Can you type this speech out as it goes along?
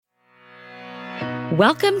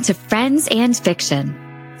Welcome to Friends and Fiction.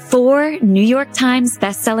 4 New York Times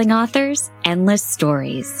bestselling authors, endless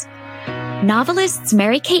stories. Novelists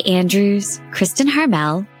Mary Kay Andrews, Kristen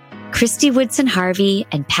Harmel, Christy Woodson Harvey,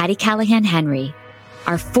 and Patty Callahan Henry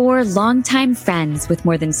are 4 longtime friends with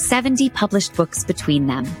more than 70 published books between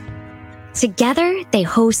them. Together, they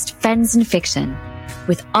host Friends and Fiction,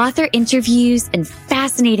 with author interviews and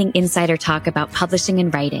fascinating insider talk about publishing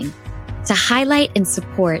and writing to highlight and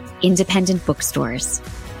support independent bookstores.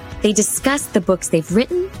 They discuss the books they've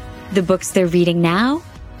written, the books they're reading now,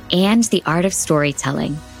 and the art of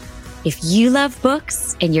storytelling. If you love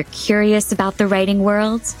books and you're curious about the writing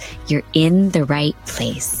world, you're in the right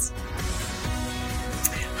place.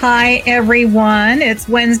 Hi, everyone. It's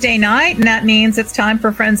Wednesday night, and that means it's time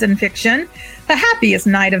for Friends and Fiction, the happiest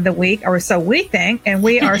night of the week, or so we think, and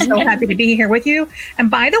we are so happy to be here with you.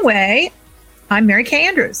 And by the way, I'm Mary Kay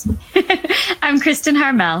Andrews. I'm Kristen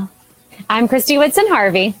Harmel. I'm Christy Woodson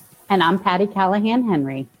Harvey. And I'm Patty Callahan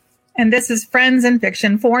Henry. And this is Friends and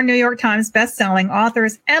Fiction, 4 New York Times bestselling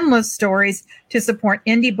authors, endless stories to support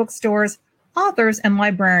indie bookstores, authors, and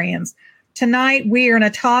librarians. Tonight, we are going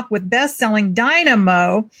to talk with best-selling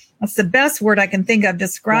dynamo, that's the best word I can think of,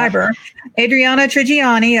 describe her, Adriana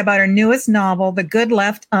Trigiani, about her newest novel, The Good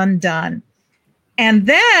Left Undone. And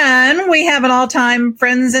then we have an all-time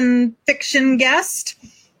Friends and Fiction guest.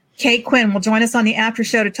 Kate Quinn will join us on the after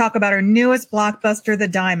show to talk about her newest blockbuster, The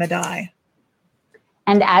Dime a Die.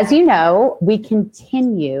 And as you know, we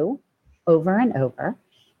continue over and over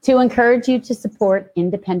to encourage you to support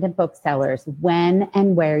independent booksellers when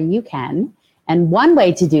and where you can. And one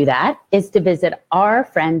way to do that is to visit our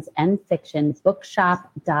Friends and Fiction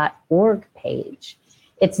bookshop.org page.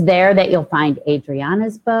 It's there that you'll find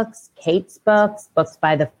Adriana's books, Kate's books, books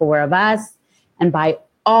by the 4 of us, and by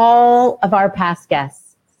all of our past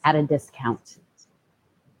guests at a discount.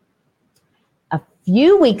 A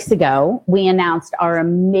few weeks ago, we announced our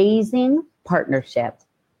amazing partnership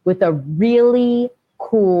with a really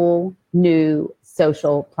cool new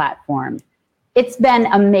social platform. It's been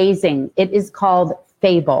amazing. It is called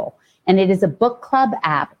Fable, and it is a book club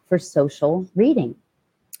app for social reading.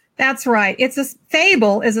 That's right.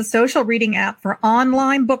 Fable is a social reading app for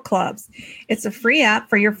online book clubs. It's a free app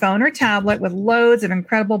for your phone or tablet with loads of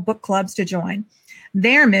incredible book clubs to join.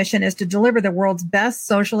 Their mission is to deliver the world's best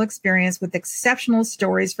social experience with exceptional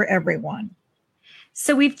stories for everyone.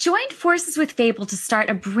 So we've joined forces with Fable to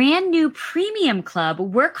start a brand new premium club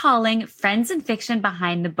we're calling Friends and Fiction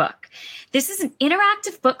Behind the Book. This is an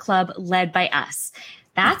interactive book club led by us.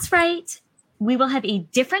 That's right. We will have a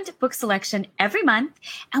different book selection every month,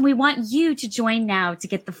 and we want you to join now to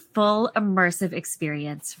get the full immersive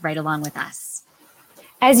experience right along with us.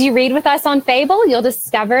 As you read with us on Fable, you'll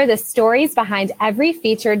discover the stories behind every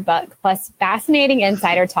featured book, plus fascinating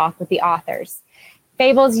insider talk with the authors.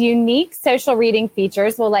 Fable's unique social reading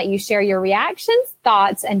features will let you share your reactions,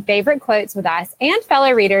 thoughts, and favorite quotes with us and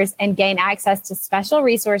fellow readers and gain access to special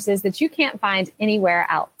resources that you can't find anywhere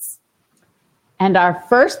else. And our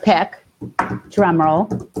first pick,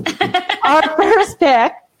 drumroll, our first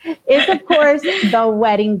pick is, of course, The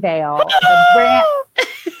Wedding Veil.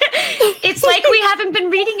 It's like we haven't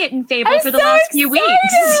been reading it in Fable for the last few weeks.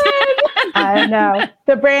 I know.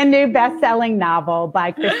 The brand new best-selling novel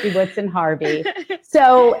by Christy Woodson Harvey.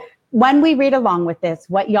 So when we read along with this,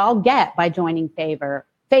 what y'all get by joining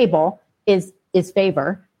Fable is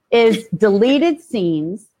deleted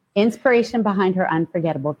scenes, inspiration behind her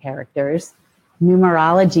unforgettable characters,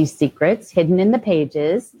 numerology secrets hidden in the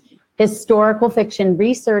pages, historical fiction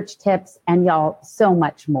research tips, and y'all, so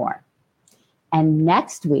much more. And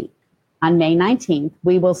next week, on May 19th,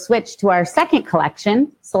 we will switch to our second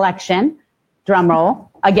selection, drumroll,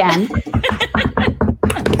 again,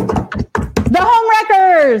 The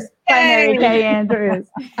Homewreckers by Mary Kay Andrews.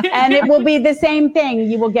 And it will be the same thing.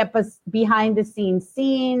 You will get behind the scenes.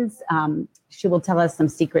 She will tell us some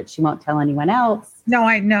secrets she won't tell anyone else. No,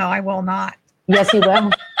 I will not. Yes, you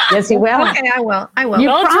will. Yes, you will. Okay, I will.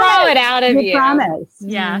 Don't draw it out of you. You promise.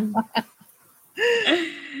 Yeah.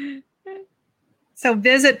 So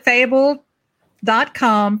visit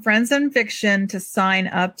fable.com, Friends and Fiction, to sign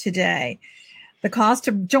up today. The cost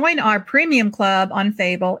to join our premium club on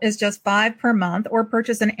Fable is just $5 per month, or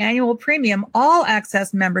purchase an annual premium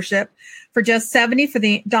all-access membership for just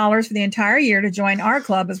 $70 for the entire year to join our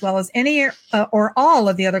club, as well as any or all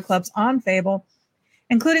of the other clubs on Fable,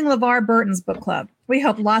 including LeVar Burton's book club. We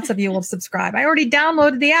hope lots of you will subscribe. I already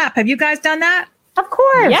downloaded the app. Have you guys done that? Of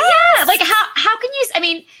course. Yeah. Like how can you,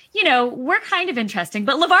 we're kind of interesting,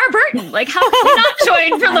 but LeVar Burton, like how can you not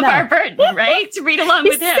join for LeVar Burton, right? To read along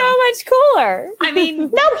with him. So much cooler. I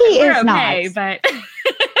mean, no, he is okay, not. But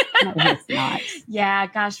No, he's not. Yeah,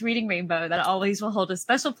 gosh, reading Rainbow, that always will hold a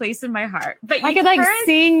special place in my heart. But I could like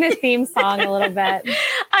sing the theme song a little bit.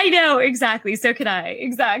 I know, exactly. So could I.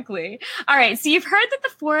 Exactly. All right. So you've heard that the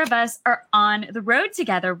four of us are on the road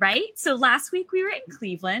together, right? So last week we were in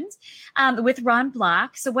Cleveland with Ron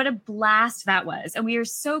Block. So what a blast that was. And we are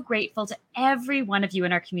so grateful to every one of you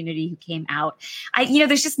in our community who came out.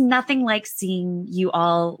 There's just nothing like seeing you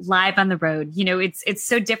all live on the road. It's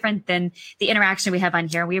so different than the interaction we have on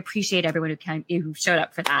here. And we appreciate everyone who showed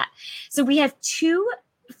up for that. So we have two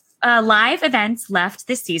live events left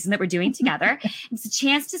this season that we're doing together. It's a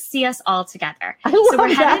chance to see us all together. I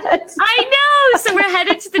know. So we're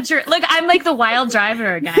headed to the look. I'm like the wild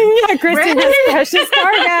driver again. Yeah, Kristen has precious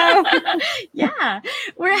cargo. Yeah,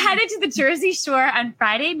 we're headed to the Jersey Shore on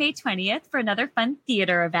Friday, May 20th for another fun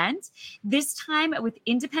theater event. This time with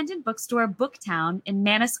independent bookstore Booktown in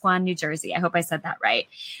Manasquan, New Jersey. I hope I said that right.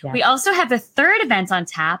 Yeah. We also have the third event on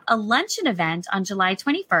tap, a luncheon event on July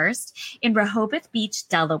 21st in Rehoboth Beach,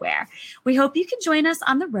 Delaware. We hope you can join us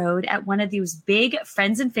on the road at one of these big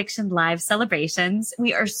Friends in Fiction live celebrations.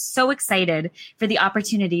 We are so excited for the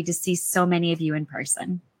opportunity to see so many of you in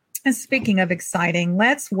person. And speaking of exciting,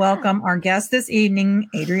 let's welcome our guest this evening,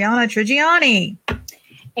 Adriana Trigiani.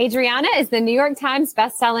 Adriana is the New York Times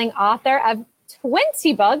bestselling author of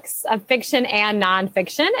 20 books of fiction and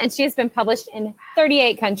nonfiction, and she has been published in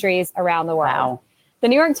 38 countries around the world. Wow. The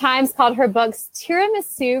New York Times called her books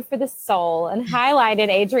Tiramisu for the Soul and highlighted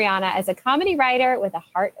Adriana as a comedy writer with a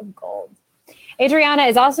heart of gold. Adriana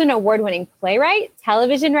is also an award-winning playwright,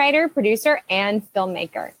 television writer, producer, and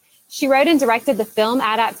filmmaker. She wrote and directed the film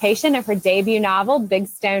adaptation of her debut novel, Big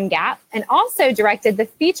Stone Gap, and also directed the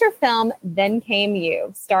feature film Then Came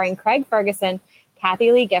You, starring Craig Ferguson,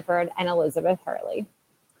 Kathy Lee Gifford, and Elizabeth Hurley.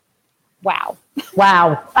 Wow.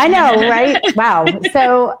 I know, right? Wow.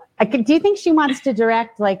 So do you think she wants to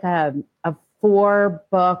direct like a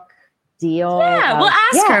 4-book deal? Yeah, we'll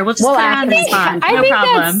ask her. We'll just put her on the spot. No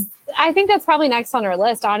problem. I think that's probably next on her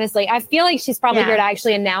list, honestly. I feel like she's probably here to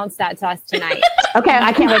actually announce that to us tonight. Okay,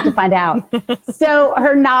 I can't wait to find out. So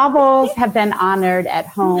her novels have been honored at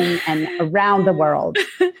home and around the world.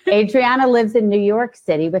 Adriana lives in New York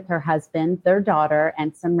City with her husband, their daughter,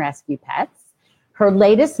 and some rescue pets. Her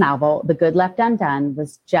latest novel, The Good Left Undone,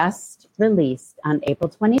 was just released on April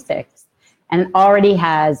 26th and already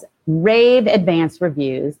has rave advanced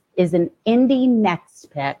reviews, is an indie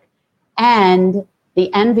next pick, and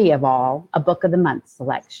the envy of all, a book of the month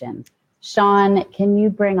selection. Sean, can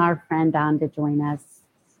you bring our friend on to join us?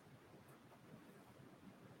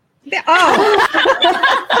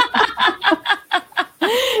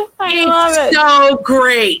 I love it. So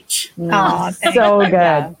great. Oh, so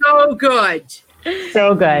good. So good.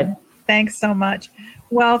 So good. Thanks so much.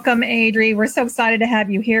 Welcome, Adri. We're so excited to have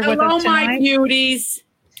you here with us tonight. Hello, my beauties.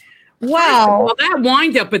 Wow. Well, that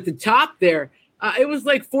wind up at the top there. It was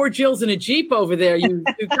like 4 Jills in a Jeep over there. You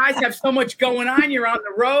guys have so much going on. You're on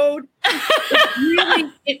the road.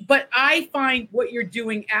 But I find what you're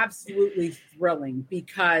doing absolutely thrilling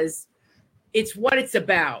because it's what it's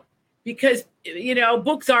about. Because,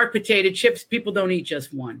 books are potato chips. People don't eat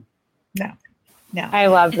just one. No. I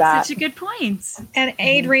love that. Such a good point. And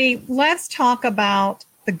Adri, let's talk about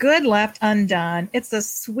The Good Left Undone. It's a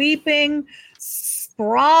sweeping,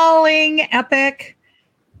 sprawling epic.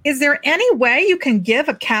 Is there any way you can give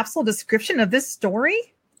a capsule description of this story?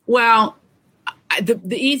 Well,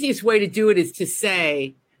 the easiest way to do it is to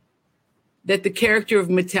say that the character of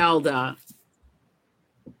Matilda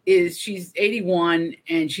she's 81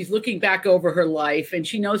 and she's looking back over her life and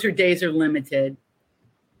she knows her days are limited.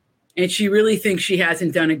 And she really thinks she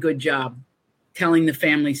hasn't done a good job telling the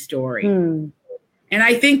family story. And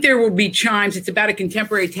I think there will be chimes. It's about a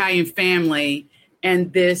contemporary Italian family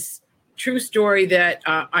and this true story that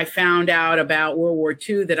I found out about World War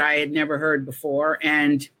II that I had never heard before.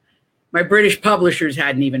 And my British publishers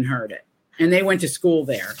hadn't even heard it. And they went to school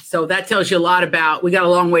there. So that tells you a lot about, we got a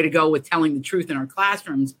long way to go with telling the truth in our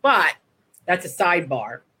classrooms, but that's a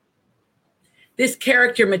sidebar. This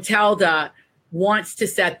character, Matilda, wants to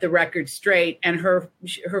set the record straight. And her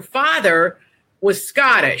father was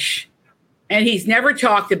Scottish. And he's never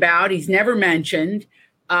talked about, he's never mentioned.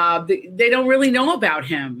 They don't really know about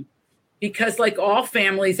him. Because like all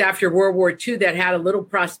families after World War II that had a little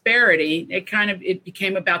prosperity, it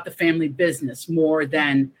became about the family business more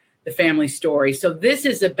than the family story. So this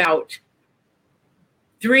is about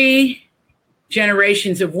 3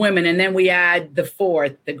 generations of women. And then we add the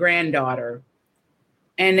 4th, the granddaughter.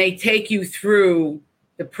 And they take you through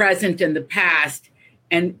the present and the past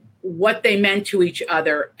and what they meant to each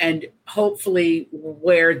other and hopefully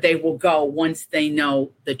where they will go once they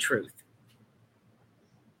know the truth.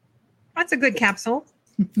 That's a good capsule.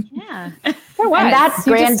 Yeah. There was. And that's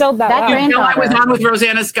You just filled that that out. You know, I was granddaughter. on with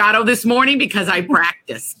Rosanna Scotto this morning because I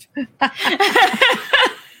practiced.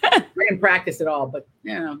 I didn't practice at all, but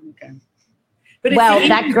okay. But Well, easy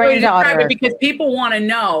that to describe granddaughter- it because people want to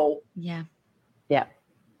know, Yeah. Yeah.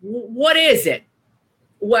 what is it?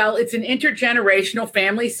 Well, it's an intergenerational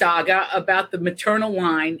family saga about the maternal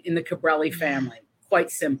line in the Cabrelli family.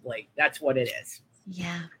 Quite simply, that's what it is.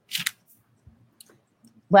 Yeah.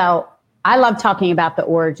 Well, I love talking about the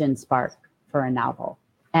origin spark for a novel.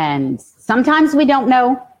 And sometimes we don't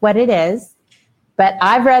know what it is, but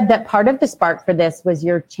I've read that part of the spark for this was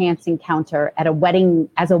your chance encounter at a wedding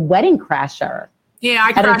as a wedding crasher Yeah, I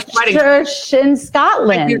at crashed a weddings. church in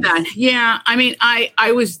Scotland. I do that. Yeah, I mean,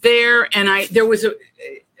 I was there, and I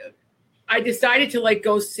decided to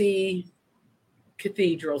go see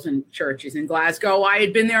cathedrals and churches in Glasgow. I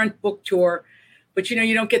had been there on book tour, but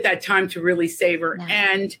you don't get that time to really savor. No.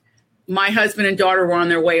 And my husband and daughter were on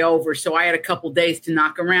their way over, so I had a couple days to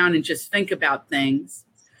knock around and just think about things.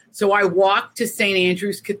 So I walked to St.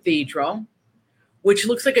 Andrew's Cathedral, which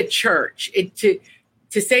looks like a church.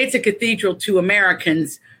 To say it's a cathedral to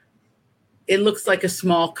Americans, it looks like a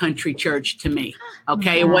small country church to me.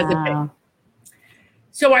 Okay, It wasn't big. Wow.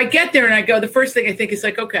 So I get there and I go, the first thing I think is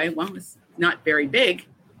okay, well, it's not very big.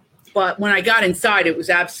 But when I got inside, it was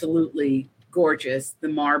absolutely gorgeous. The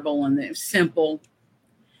marble and the simple.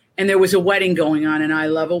 And there was a wedding going on, and I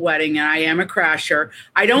love a wedding, and I am a crasher.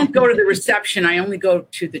 I don't go to the reception. I only go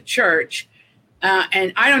to the church.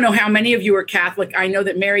 And I don't know how many of you are Catholic. I know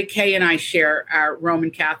that Mary Kay and I share our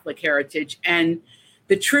Roman Catholic heritage. And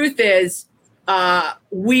the truth is,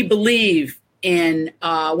 we believe in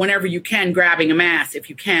whenever you can, grabbing a mass if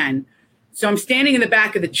you can. So I'm standing in the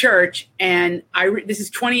back of the church, and this is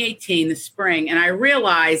 2018, the spring, and I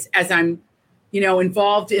realize as I'm,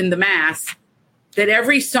 involved in the mass, that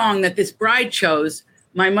every song that this bride chose,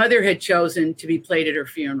 my mother had chosen to be played at her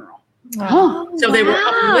funeral. Oh, So they were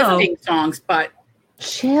uplifting songs, but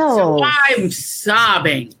chill. so I'm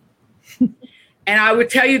sobbing. And I would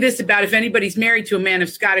tell you this about if anybody's married to a man of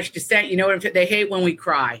Scottish descent, they hate when we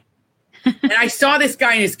cry. And I saw this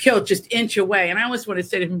guy in his kilt just inch away. And I almost want to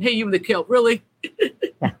say to him, hey, you in the kilt, really?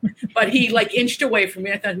 But he inched away from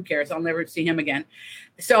me. I thought, who cares? I'll never see him again.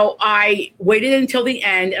 So I waited until the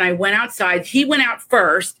end and I went outside. He went out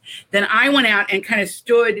first. Then I went out and kind of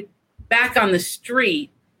stood back on the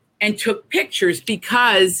street and took pictures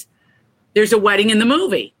because there's a wedding in the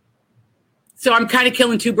movie. So I'm kind of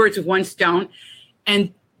killing two birds with one stone.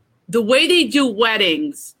 And the way they do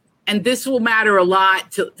weddings, and this will matter a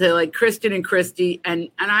lot to Kristen and Christy, and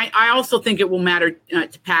I also think it will matter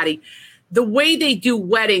to Patty. The way they do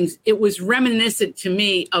weddings, it was reminiscent to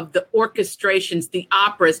me of the orchestrations, the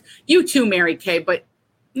operas. You too, Mary Kay, but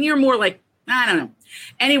you're more like, I don't know.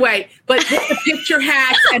 Anyway, but with the picture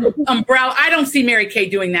hats and the umbrella, I don't see Mary Kay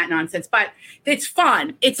doing that nonsense, but it's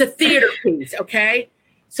fun. It's a theater piece, okay?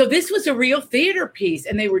 So this was a real theater piece,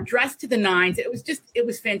 and they were dressed to the nines. It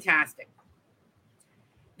was fantastic.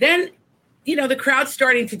 Then, the crowd's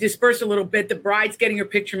starting to disperse a little bit. The bride's getting her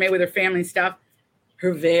picture made with her family and stuff.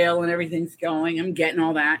 Her veil and everything's going. I'm getting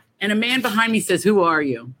all that. And a man behind me says, who are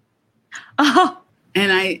you? Oh.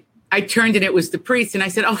 And I turned, and it was the priest. And I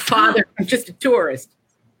said, oh, Father, I'm just a tourist.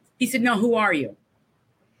 He said, no, who are you?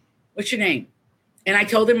 What's your name? And I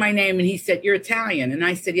told him my name, and he said, you're Italian. And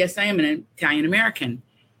I said, yes, I am an Italian-American.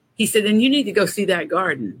 He said, then you need to go see that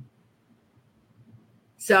garden.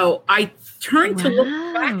 So I turned to look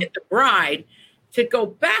back at the bride to go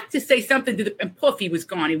back to say something to and poof, he was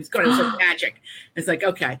gone. He was gone. It was like magic. It's like,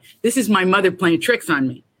 okay, this is my mother playing tricks on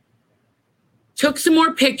me. Took some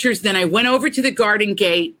more pictures. Then I went over to the garden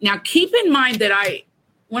gate. Now, keep in mind that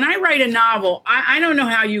when I write a novel, I don't know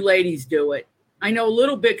how you ladies do it. I know a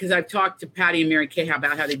little bit because I've talked to Patty and Mary Kay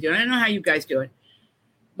about how they do it. I don't know how you guys do it.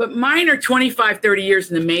 But mine are 25, 30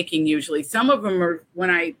 years in the making usually. Some of them are when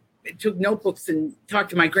I took notebooks and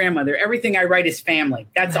talked to my grandmother. Everything I write is family.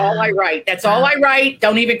 That's all I write. That's all I write.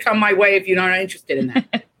 Don't even come my way if you're not interested in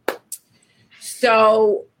that.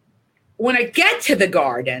 So when I get to the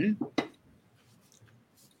garden,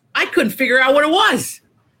 I couldn't figure out what it was.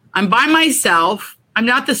 I'm by myself. I'm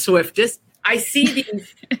not the swiftest. I see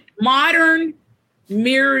these modern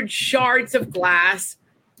mirrored shards of glass.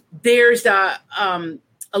 There's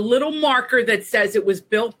a little marker that says it was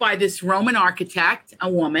built by this Roman architect, a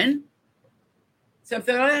woman. So I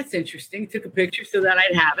thought, oh, that's interesting. Took a picture so that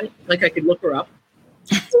I'd have it, like I could look her up.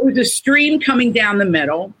 There was a stream coming down the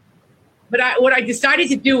middle. But what I decided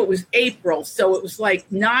to do, it was April, so it was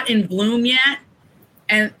not in bloom yet.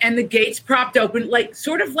 And the gates propped open,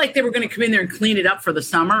 sort of like they were going to come in there and clean it up for the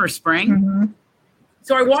summer or spring. Mm-hmm.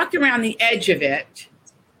 So I walked around the edge of it.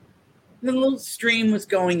 The little stream was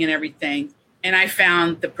going and everything. And I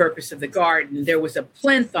found the purpose of the garden. There was a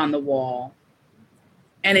plinth on the wall.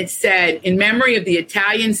 And it said, in memory of the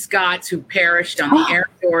Italian Scots who perished on the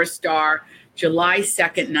Arandora Star, July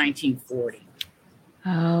 2nd, 1940.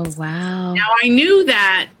 Oh, wow. Now, I knew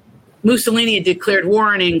that Mussolini had declared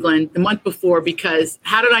war on England the month before because,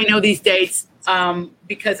 how did I know these dates?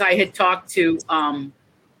 Because I had talked to,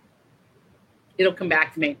 it'll come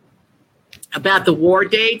back to me, about the war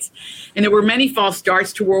dates. And there were many false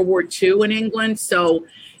starts to World War II in England. So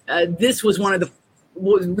this was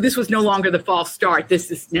this was no longer the false start. This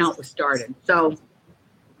is now it was started. So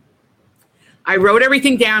I wrote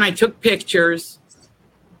everything down. I took pictures,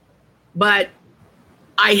 but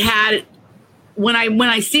I had, when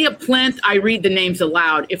I see a plinth, I read the names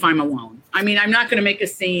aloud if I'm alone. I mean, I'm not going to make a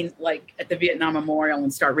scene like at the Vietnam Memorial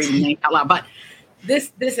and start reading names out loud, but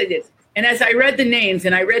this I did. And as I read the names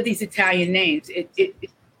and I read these Italian names,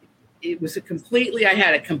 it was I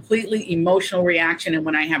had a completely emotional reaction. And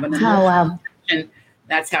when I have an emotional reaction,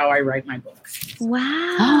 that's how I write my books.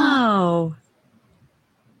 Wow.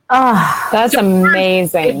 Oh, that's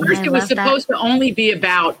amazing. At first, it was supposed to only be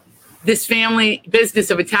about this family business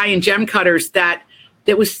of Italian gem cutters that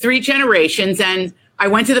was 3 generations. And I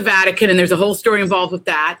went to the Vatican, and there's a whole story involved with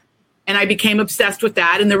that. And I became obsessed with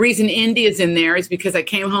that. And the reason India's in there is because I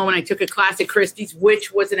came home and I took a class at Christie's,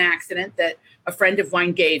 which was an accident that a friend of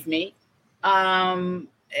mine gave me. So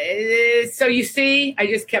you see, I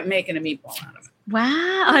just kept making a meatball out of it.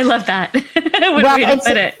 Wow. I love that. What a way to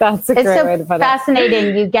put it. That's a great way to put it.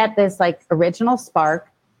 Fascinating. You get this like original spark.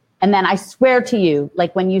 And then I swear to you,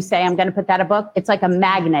 like when you say, I'm going to put that in a book, it's like a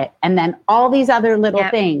magnet. And then all these other little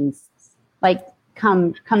things like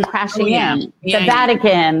come crashing in. The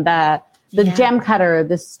Vatican, the gem cutter,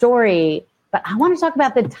 the story. But I want to talk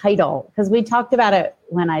about the title because we talked about it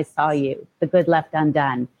when I saw you, The Good Left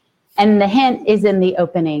Undone. And the hint is in the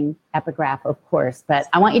opening epigraph, of course. But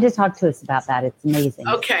I want you to talk to us about that. It's amazing.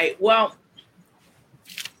 Okay. Well,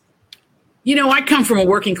 I come from a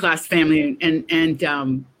working class family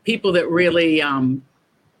and people that really, on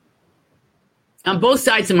both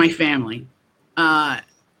sides of my family,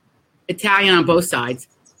 Italian on both sides,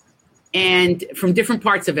 and from different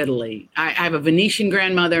parts of Italy. I have a Venetian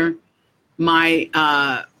grandmother. My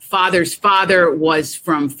father's father was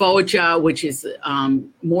from Foggia, which is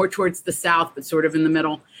more towards the south, but sort of in the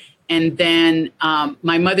middle. And then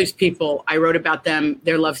my mother's people, I wrote about them,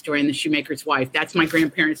 their love story in The Shoemaker's Wife. That's my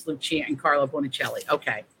grandparents, Lucia and Carlo Bonicelli.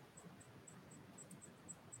 Okay.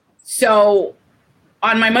 So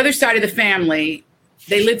on my mother's side of the family,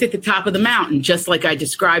 they lived at the top of the mountain, just like I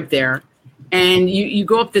described there. And you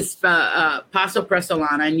go up this Passo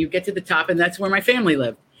Presolana and you get to the top, and that's where my family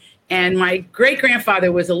lived. And my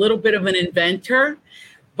great-grandfather was a little bit of an inventor,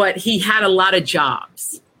 but he had a lot of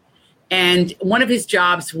jobs. And one of his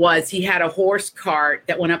jobs was he had a horse cart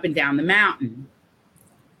that went up and down the mountain.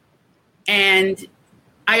 And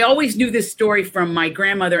I always knew this story from my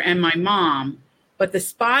grandmother and my mom, but the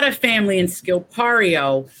Spada family in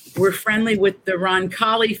Scilpario were friendly with the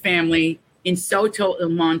Roncalli family in Sotto il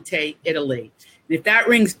Monte, Italy. And if that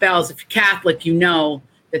rings bells, if you're Catholic, you know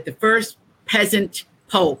that the first peasant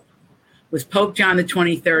pope was Pope John the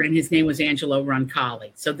 23rd, and his name was Angelo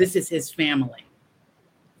Roncalli. So this is his family.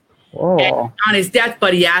 And on his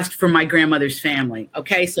deathbed, he asked for my grandmother's family.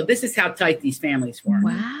 Okay, so this is how tight these families were.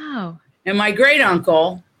 Wow. And my great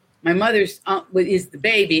uncle, my mother's is the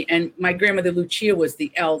baby, and my grandmother Lucia was the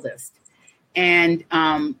eldest. And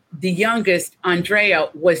the youngest, Andrea,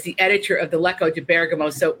 was the editor of the L'Eco di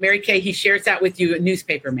Bergamo. So Mary Kay, he shares that with you, a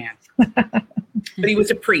newspaper man. But he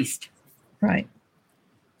was a priest. Right.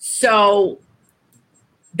 So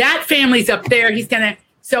that family's up there.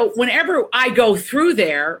 So whenever I go through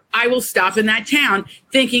there, I will stop in that town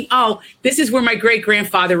thinking, oh, this is where my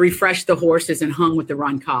great-grandfather refreshed the horses and hung with the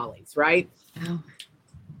Roncallis, right? Oh.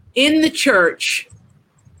 In the church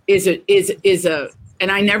is a,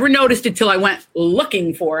 and I never noticed it till I went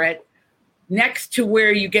looking for it, next to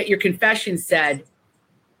where you get your confession said,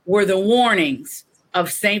 were the warnings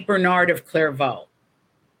of St. Bernard of Clairvaux.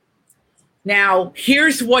 Now,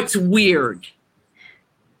 here's what's weird.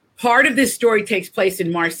 Part of this story takes place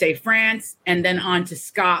in Marseille, France, and then on to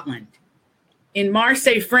Scotland. In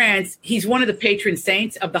Marseille, France, he's one of the patron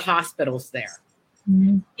saints of the hospitals there.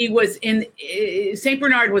 Mm-hmm. He was St.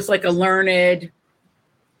 Bernard was like a learned,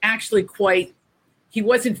 actually he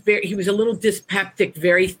was a little dyspeptic,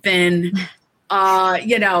 very thin.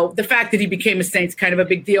 The fact that he became a saint's kind of a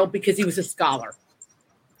big deal because he was a scholar.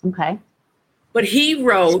 Okay. But he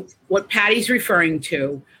wrote what Patty's referring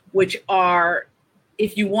to, which are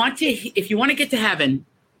if you want to get to heaven,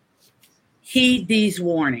 heed these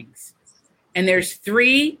warnings. And there's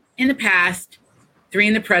 3 in the past, 3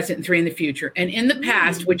 in the present, and 3 in the future. And in the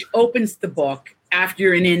past, which opens the book after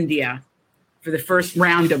you're in India for the first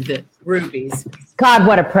round of the rubies. God,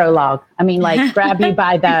 what a prologue. I mean, like, grab you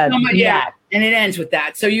by the neck. And it ends with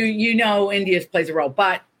that. So you know India plays a role.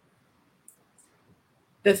 But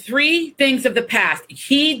the 3 things of the past,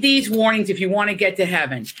 heed these warnings if you want to get to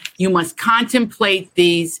heaven. You must contemplate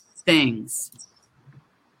these things.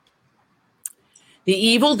 The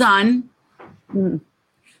evil done,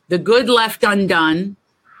 the good left undone,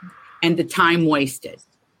 and the time wasted.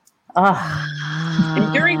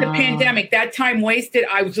 And during the pandemic, that time wasted,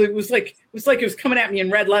 it was like it was coming at me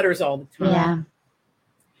in red letters all the time. Yeah.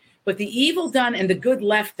 But the evil done and the good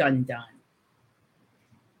left undone.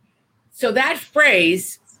 So that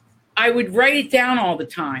phrase, I would write it down all the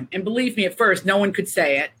time. And believe me, at first, no one could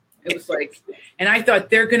say it. It was like, and I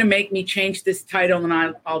thought they're going to make me change this title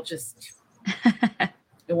and I'll just,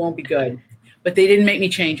 it won't be good. But they didn't make me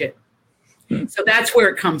change it. So that's where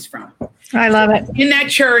it comes from. I love it. In that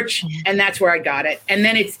church, and that's where I got it. And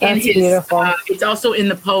then it's That's in his, beautiful. It's also in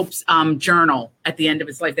the Pope's journal at the end of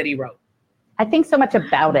his life that he wrote. I think so much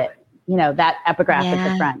about it. You know, that epigraph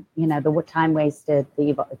at the front, you know, the time wasted, the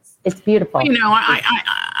evil. It's beautiful. You know,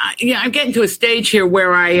 I'm getting to a stage here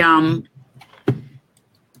where I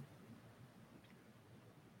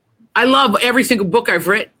love every single book I've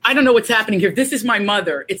written. I don't know what's happening here. This is my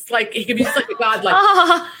mother. It's like it's like a god,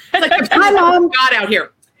 it's like a god out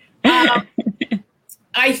here.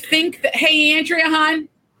 I think that. Hey, Andrea Hahn,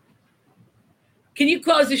 can you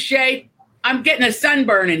close the shade? I'm getting a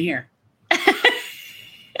sunburn in here.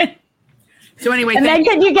 So anyway, and then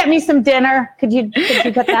could you get me some dinner? Could you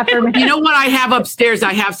put that for me? You know what I have upstairs?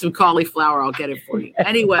 I have some cauliflower. I'll get it for you.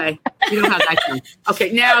 Anyway, you know how that goes.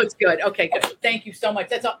 Okay, now it's good. Okay, good. Thank you so much.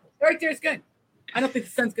 That's all. Right there is good. I don't think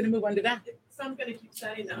the sun's going to move under that. The sun's going to keep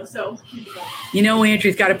setting though, so. You know,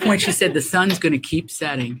 Andrea's got a point. She said the sun's going to keep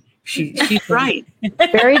setting. She's right.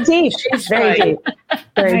 Very deep. Very deep.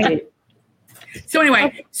 Very deep. So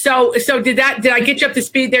anyway, so did I get you up to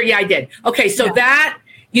speed there? Yeah, I did. Okay, so that,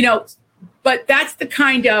 you know, but that's the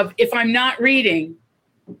kind of, if I'm not reading,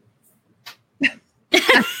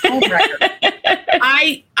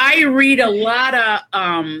 I read a lot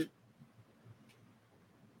of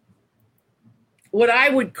what I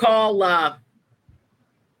would call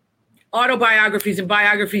autobiographies and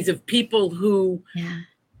biographies of people who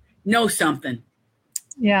know something.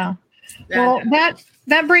 Yeah. Well,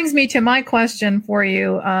 that brings me to my question for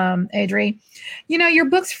you, Adri. You know, your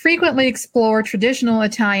books frequently explore traditional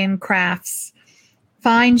Italian crafts,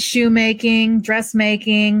 fine shoemaking,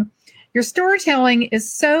 dressmaking. Your storytelling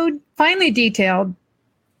is so finely detailed.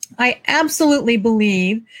 I absolutely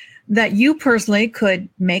believe that you personally could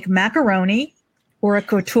make macaroni or a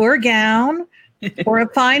couture gown or a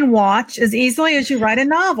fine watch as easily as you write a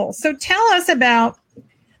novel. So tell us about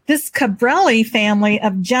this Cabrelli family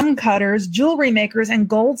of gem cutters, jewelry makers, and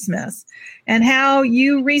goldsmiths, and how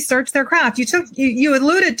you research their craft. You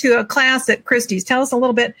alluded to a class at Christie's. Tell us a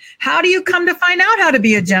little bit. How do you come to find out how to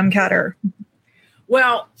be a gem cutter?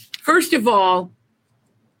 Well, first of all,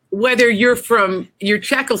 whether you're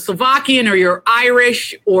Czechoslovakian or you're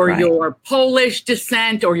Irish or you're Polish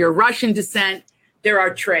descent or you're Russian descent, there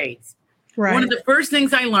are trades. Right. One of the first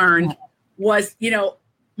things I learned was, you know,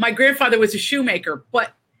 my grandfather was a shoemaker,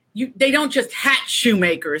 but they don't just hatch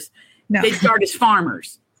shoemakers. No. They start as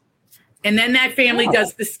farmers. And then that family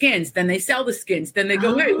does the skins. Then they sell the skins. Then they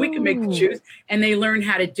go, hey, we can make the shoes. And they learn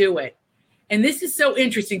how to do it. And this is so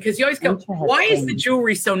interesting because you always go, why is the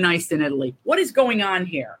jewelry so nice in Italy? What is going on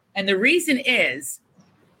here? And the reason is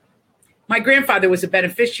my grandfather was a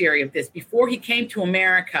beneficiary of this. Before he came to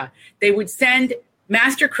America, they would send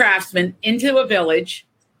master craftsmen into a village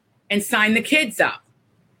and sign the kids up.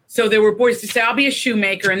 So there were boys to say, I'll be a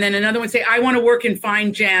shoemaker. And then another one say, I want to work in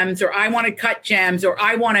fine gems, or I want to cut gems, or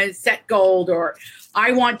I want to set gold, or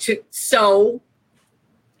I want to sew.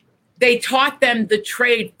 They taught them the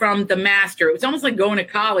trade from the master. It was almost like going to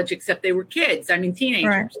college, except they were kids. I mean, teenagers.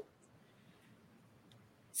 Right.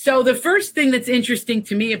 So the first thing that's interesting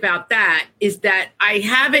to me about that is that I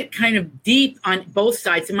have it kind of deep on both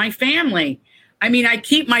sides of my family. I mean, I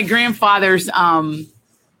keep my grandfather's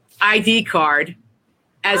ID card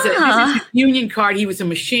as a union card. He was a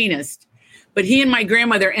machinist, but he and my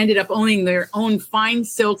grandmother ended up owning their own fine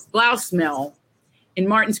silk blouse mill in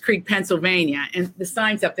Martins Creek, Pennsylvania. And the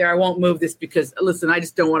sign's up there. I won't move this because, listen, I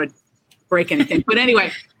just don't want to break anything. But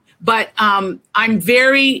anyway, I'm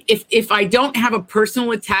very, if I don't have a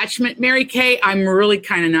personal attachment, Mary Kay, I'm really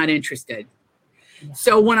kind of not interested.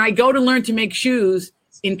 So when I go to learn to make shoes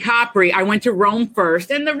in Capri, I went to Rome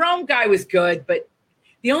first, and the Rome guy was good, but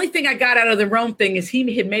the only thing I got out of the Rome thing is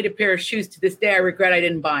he had made a pair of shoes. To this day, I regret I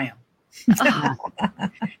didn't buy them.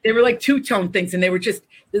 They were like two-tone things, and they were just,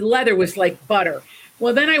 the leather was like butter.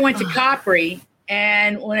 Well, then I went to Capri,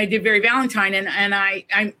 and when I did Very Valentine, and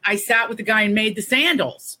I sat with the guy and made the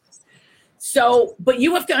sandals. So, but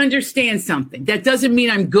you have to understand something. That doesn't mean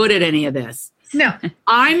I'm good at any of this. No.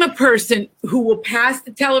 I'm a person who will pass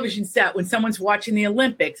the television set when someone's watching the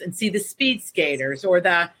Olympics and see the speed skaters or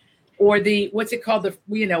the what's it called?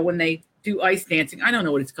 When they do ice dancing. I don't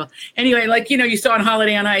know what it's called. Anyway, you saw on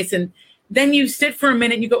Holiday on Ice, and then you sit for a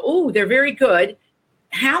minute and you go, oh, they're very good.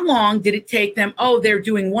 How long did it take them? Oh, they're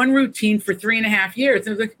doing one routine for 3.5 years. And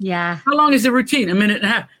I was like, yeah. How long is the routine? 1.5 minutes.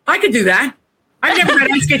 I could do that. I've never had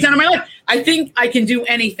ice skates on in my life. I think I can do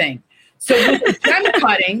anything. So with the gem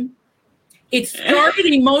cutting, it started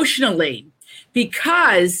emotionally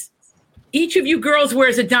because each of you girls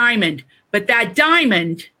wears a diamond, but that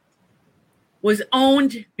diamond was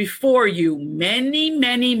owned before you many,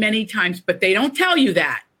 many, many times, but they don't tell you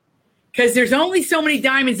that because there's only so many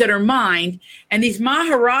diamonds that are mined. And these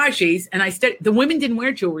Maharajis, and the women didn't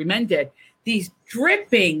wear jewelry, men did, these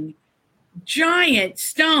dripping giant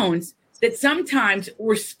stones that sometimes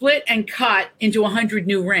were split and cut into 100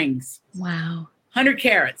 new rings. Wow. 100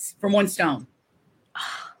 carats from one stone.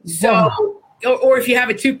 So, or if you have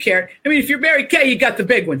a 2 carat, if you're Mary Kay, you got the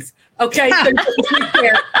big ones. Okay.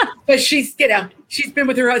 But she's been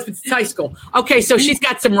with her husband since high school. Okay. So she's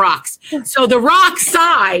got some rocks. So the rock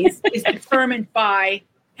size is determined by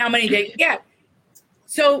how many they can get.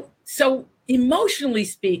 So emotionally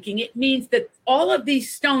speaking, it means that all of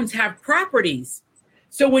these stones have properties.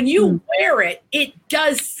 So when you wear it, it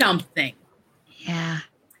does something. Yeah.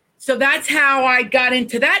 So that's how I got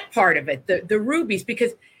into that part of it, the rubies,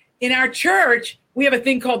 because in our church, we have a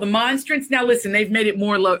thing called the monstrance. Now, listen, they've made it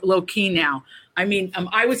more low key now.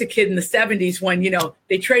 I was a kid in the 70s when,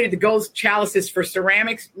 they traded the gold chalices for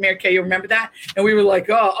ceramics. Mary Kay, you remember that? And we were like,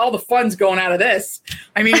 oh, all the fun's going out of this.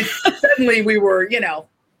 Suddenly we were,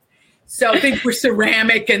 so things were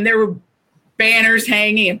ceramic and there were banners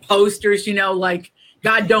hanging and posters, like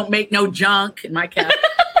God don't make no junk in my cabin.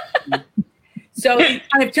 So it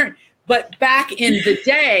kind of turned. But back in the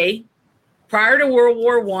day, prior to World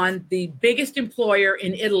War I, the biggest employer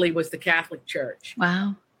in Italy was the Catholic Church.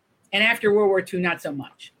 Wow. And after World War II, not so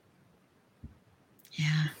much.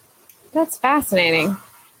 Yeah. That's fascinating.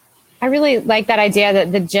 I really like that idea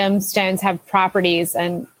that the gemstones have properties.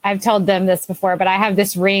 And I've told them this before, but I have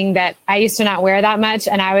this ring that I used to not wear that much.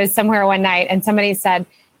 And I was somewhere one night and somebody said,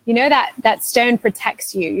 that stone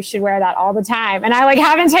protects you. You should wear that all the time. And I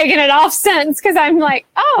haven't taken it off since because I'm like,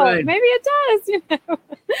 oh, Good. Maybe it does.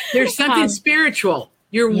 There's something spiritual.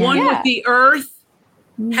 You're one with the earth,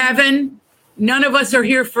 heaven. None of us are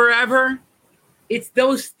here forever. It's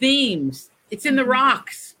those themes. It's in the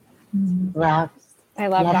rocks. Rocks. I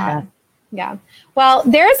love that. Yeah. Well,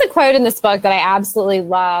 there is a quote in this book that I absolutely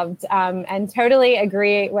loved and totally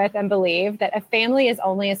agree with and believe that a family is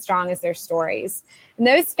only as strong as their stories. And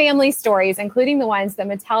those family stories, including the ones that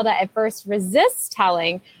Matilda at first resists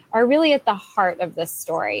telling, are really at the heart of this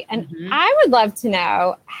story. And I would love to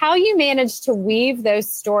know how you managed to weave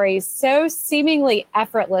those stories so seemingly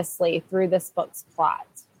effortlessly through this book's plot.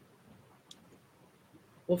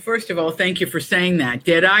 Well, first of all, thank you for saying that.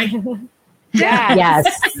 Did I? Yeah.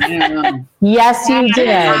 Yes. Yes, you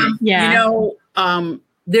did.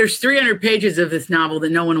 There's 300 pages of this novel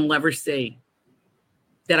that no one will ever see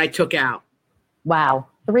that I took out. Wow.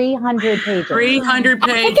 300 pages. 300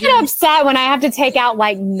 pages. I get upset when I have to take out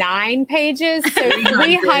 9 pages. So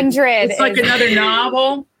 300. It's like another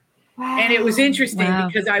novel. Wow. And it was interesting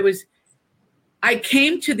because I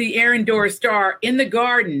came to the Arendora Star in the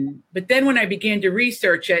garden, but then when I began to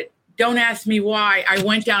research it, don't ask me why, I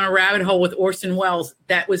went down a rabbit hole with Orson Welles.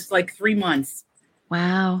 That was 3 months.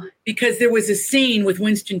 Wow. Because there was a scene with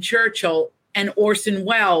Winston Churchill and Orson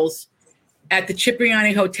Welles at the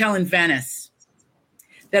Cipriani Hotel in Venice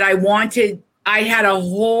that I had a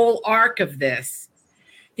whole arc of this.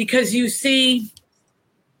 Because you see,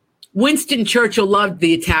 Winston Churchill loved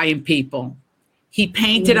the Italian people. He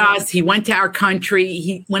painted us. He went to our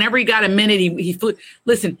country. Whenever he got a minute, he flew.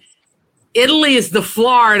 Listen, Italy is the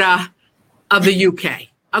Florida of the UK.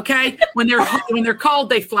 Okay, when they're cold,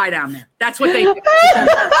 they fly down there. That's what they do.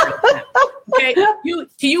 Okay,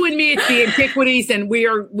 to you and me, it's the antiquities, and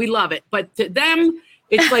we love it. But to them,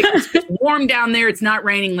 it's like it's warm down there. It's not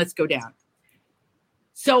raining. Let's go down.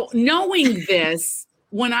 So knowing this,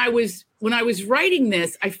 when I was writing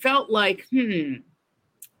this, I felt like,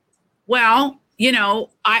 well,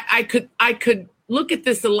 I could look at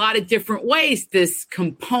this a lot of different ways, this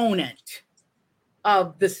component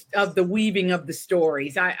of the weaving of the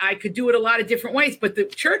stories. I could do it a lot of different ways, but the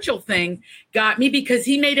Churchill thing got me because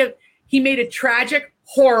he made a tragic,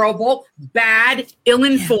 horrible, bad,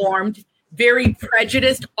 ill-informed, very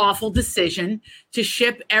prejudiced, awful decision to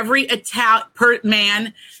ship every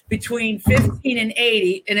man between 15 and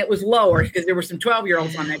 80, and it was lower because there were some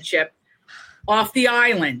 12-year-olds on that ship, off the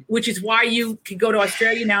island, which is why you can go to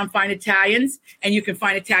Australia now and find Italians, and you can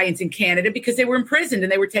find Italians in Canada because they were imprisoned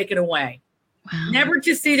and they were taken away. Wow. Never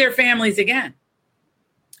to see their families again.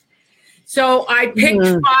 So I picked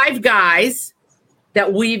 5 guys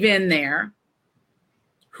that weave in there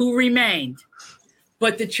who remained.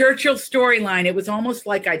 But the Churchill storyline, it was almost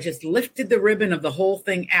like I just lifted the ribbon of the whole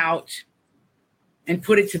thing out and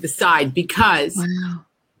put it to the side because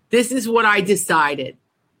this is what I decided.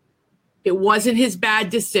 It wasn't his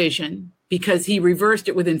bad decision because he reversed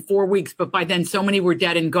it within 4 weeks. But by then, so many were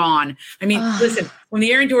dead and gone. I mean, listen, when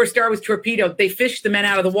the Erin Dorr Star was torpedoed, they fished the men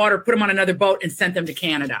out of the water, put them on another boat, and sent them to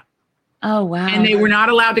Canada. Oh, wow. And they were not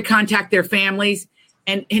allowed to contact their families.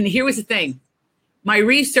 And here was the thing. My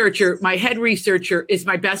head researcher is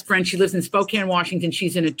my best friend. She lives in Spokane, Washington.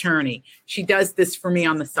 She's an attorney. She does this for me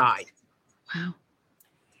on the side. Wow.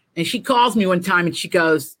 And she calls me one time and she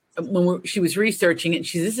goes, she was researching it,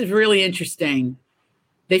 she says, this is really interesting.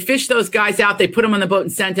 They fished those guys out. They put them on the boat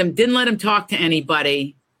and sent them. Didn't let them talk to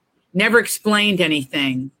anybody. Never explained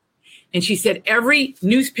anything. And she said, every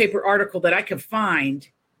newspaper article that I could find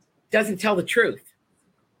doesn't tell the truth.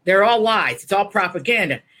 They're all lies. It's all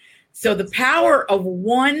propaganda. So the power of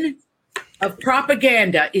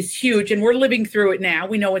propaganda is huge. And we're living through it now.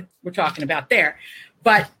 We know what we're talking about there.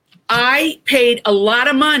 But I paid a lot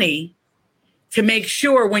of money to make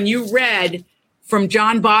sure when you read from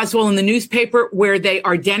John Boswell in the newspaper where they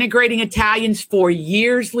are denigrating Italians for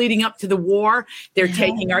years leading up to the war. They're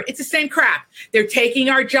taking it's the same crap. They're taking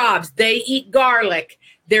our jobs. They eat garlic.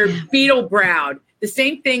 They're beetle browed. The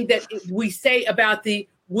same thing that we say about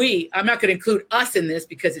I'm not going to include us in this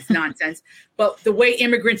because it's nonsense, but the way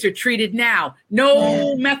immigrants are treated now,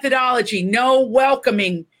 no methodology, no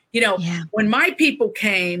welcoming. When my people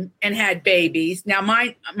came and had babies, now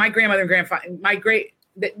my grandmother and grandfather,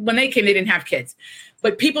 when they came, they didn't have kids,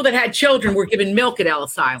 but people that had children were given milk at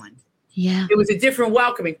Ellis Island. Yeah. It was a different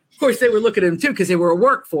welcoming. Of course, they were looking at them too because they were a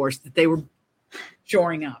workforce that they were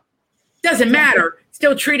shoring up. Doesn't matter.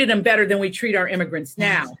 Still treated them better than we treat our immigrants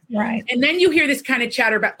now. Right. And then you hear this kind of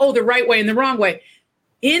chatter about, the right way and the wrong way.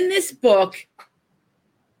 In this book,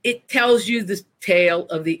 it tells you the tale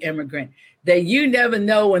of the immigrant, that you never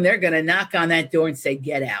know when they're going to knock on that door and say,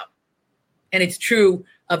 get out. And it's true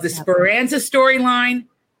of the Speranza storyline,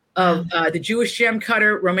 of the Jewish gem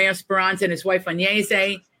cutter, Romeo Speranza, and his wife,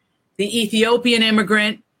 Agnese, the Ethiopian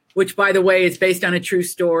immigrant, which, by the way, is based on a true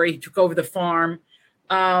story. He took over the farm.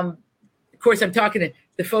 Of course, I'm talking to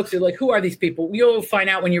the folks who are like, who are these people? You'll find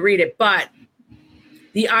out when you read it. But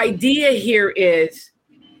the idea here is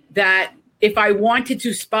that if I wanted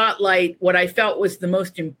to spotlight what I felt was the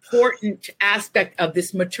most important aspect of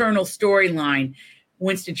this maternal storyline,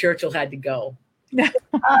 Winston Churchill had to go.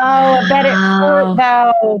 I bet it hurt,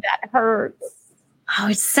 though. That hurts. Oh,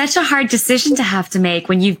 it's such a hard decision to have to make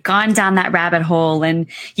when you've gone down that rabbit hole and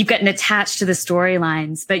you've gotten attached to the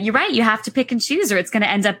storylines. But you're right. You have to pick and choose or it's going to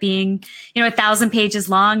end up being, 1,000 pages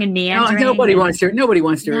long and meandering. Nobody wants to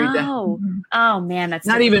read that. Oh, man. That's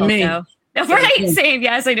not even me. Though. Right. Same.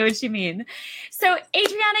 Yes, I know what you mean. So,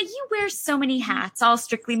 Adriana, you wear so many hats, all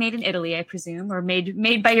strictly made in Italy, I presume, or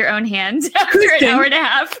made by your own hand after an hour and a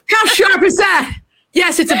half. How sharp is that?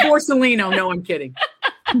 Yes, it's a Borsellino. No, I'm kidding.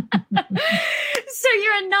 So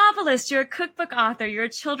you're a novelist, you're a cookbook author, you're a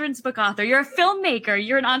children's book author, you're a filmmaker,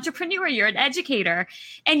 you're an entrepreneur, you're an educator,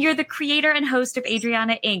 and you're the creator and host of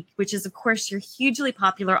Adriana Inc., which is, of course, your hugely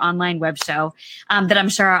popular online web show that I'm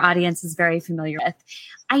sure our audience is very familiar with.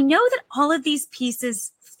 I know that all of these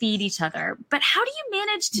pieces feed each other, but how do you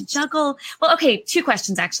manage to juggle? Well, okay, 2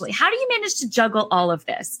 questions, actually. How do you manage to juggle all of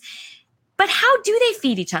this? But how do they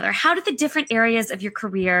feed each other? How do the different areas of your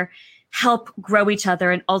career help grow each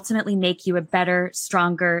other and ultimately make you a better,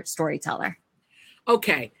 stronger storyteller?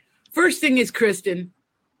 Okay. First thing is, Kristen,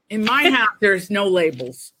 in my house, there's no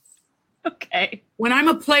labels. Okay. When I'm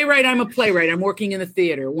a playwright, I'm a playwright. I'm working in the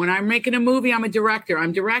theater. When I'm making a movie, I'm a director.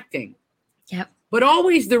 I'm directing. Yep. But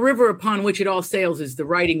always the river upon which it all sails is the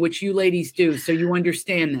writing, which you ladies do. So you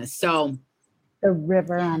understand this. So the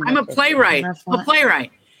river. I'm a playwright. I'm a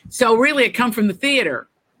playwright. So really, I come from the theater.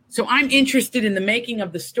 So I'm interested in the making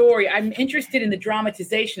of the story. I'm interested in the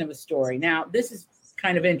dramatization of a story. Now, this is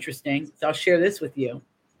kind of interesting. So I'll share this with you.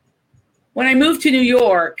 When I moved to New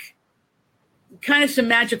York, kind of some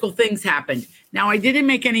magical things happened. Now, I didn't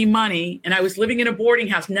make any money, and I was living in a boarding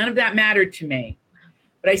house. None of that mattered to me.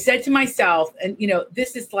 But I said to myself, and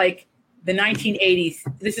this is like the 1980s.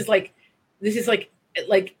 This is like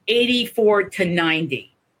 84 to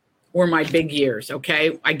 90 were my big years.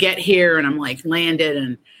 Okay, I get here and I'm like landed,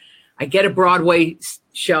 and I get a Broadway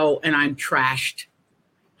show and I'm trashed.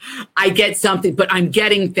 I get something, but I'm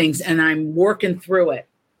getting things and I'm working through it.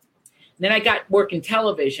 And then I got work in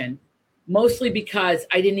television, mostly because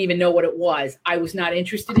I didn't even know what it was. I was not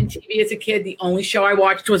interested in TV as a kid. The only show I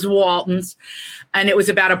watched was Waltons, and it was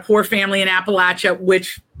about a poor family in Appalachia,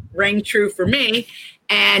 which rang true for me.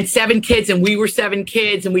 And 7 kids, and we were 7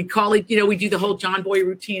 kids, and we'd call it, we do the whole John Boy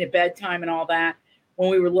routine at bedtime and all that when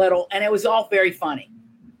we were little, and it was all very funny.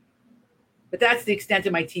 But that's the extent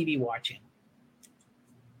of my TV watching.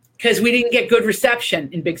 Because we didn't get good reception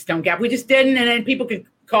in Big Stone Gap. We just didn't, and then people could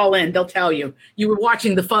call in. They'll tell you. You were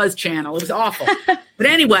watching the Fuzz channel. It was awful. But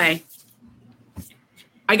anyway,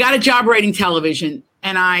 I got a job writing television,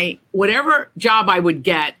 and whatever job I would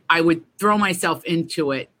get, I would throw myself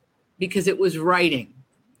into it because it was writing.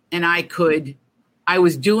 And I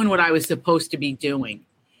was doing what I was supposed to be doing.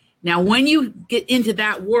 Now, when you get into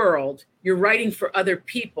that world, you're writing for other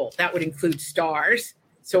people. That would include stars.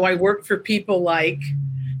 So I worked for people like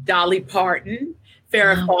Dolly Parton,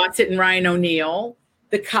 Farrah Fawcett and Ryan O'Neal,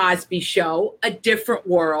 The Cosby Show, A Different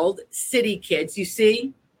World, City Kids. You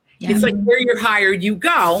see? Yeah. It's like where you're hired, you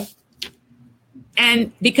go.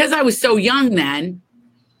 And because I was so young then,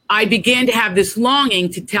 I began to have this longing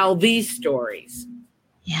to tell these stories.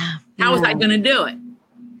 Yeah. How was I going to do it?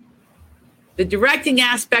 The directing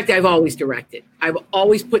aspect, I've always directed. I've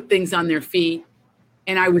always put things on their feet.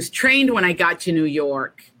 And I was trained when I got to New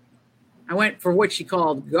York. I went for what she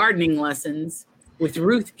called gardening lessons with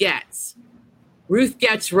Ruth Getz. Ruth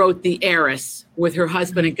Getz wrote The Heiress with her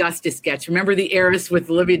husband, Augustus Getz. Remember The Heiress with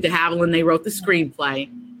Olivia de Havilland? They wrote the screenplay.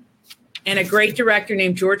 And a great director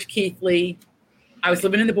named George Keithley, I was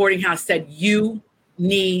living in the boarding house, said, you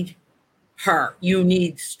need her. You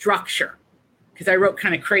need structure. Because I wrote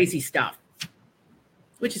kind of crazy stuff,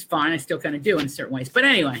 which is fine. I still kind of do in certain ways. But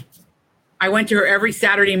anyway, I went to her every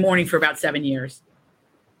Saturday morning for about 7 years.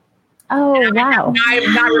 Oh, wow.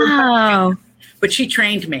 I'm not really, but she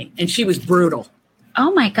trained me, and she was brutal.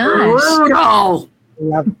 Oh, my gosh. Brutal.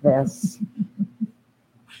 Love this.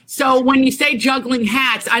 So when you say juggling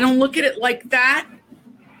hats, I don't look at it like that.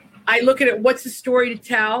 I look at it, what's the story to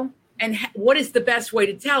tell, and what is the best way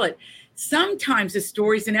to tell it? Sometimes a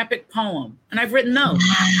story is an epic poem, and I've written those.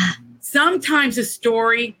 Sometimes a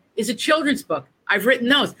story is a children's book. I've written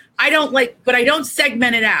those. But I don't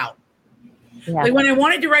segment it out. Yeah. Like when I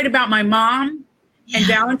wanted to write about my mom and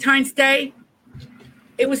Valentine's Day,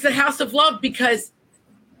 it was The House of Love because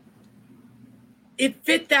it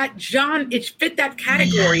fit that genre, it fit that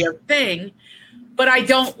category of thing, but I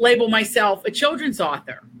don't label myself a children's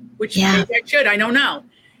author, which maybe I should, I don't know.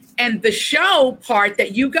 And the show part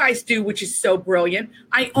that you guys do, which is so brilliant,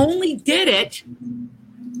 I only did it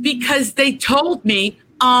because they told me,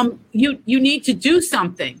 you need to do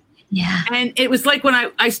something. Yeah. And it was like when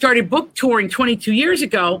I started book touring 22 years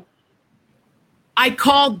ago, I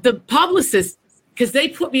called the publicist because they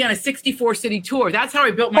put me on a 64-city tour. That's how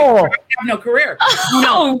I built my career. I have no career.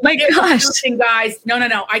 Oh, my gosh. Guys.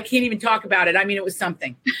 No. I can't even talk about it. I mean, it was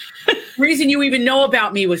something. The reason you even know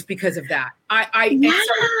about me was because of that.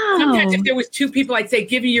 So sometimes if there was 2 people, I'd say,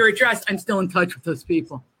 give me your address. I'm still in touch with those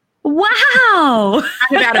people. Wow.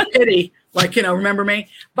 Kind of out of pity. Like, remember me?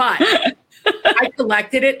 But I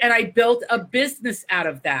collected it and I built a business out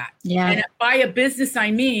of that. Yeah. And by a business,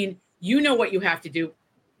 I mean, what you have to do.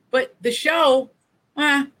 But the show,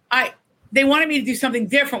 they wanted me to do something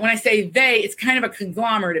different. When I say they, it's kind of a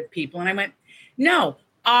conglomerate of people. And I went, no,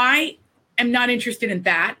 I am not interested in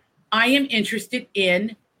that. I am interested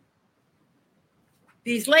in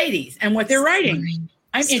these ladies and what they're writing.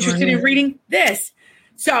 I'm interested in reading this.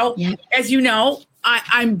 So, as you know,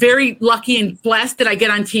 I'm very lucky and blessed that I get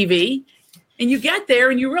on TV. And you get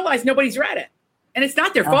there and you realize nobody's read it. And it's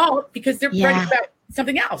not their fault because they're writing about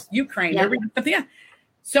something else, Ukraine, they're reading something else.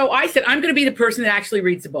 So I said, I'm going to be the person that actually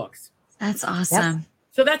reads the books. That's awesome. Yep.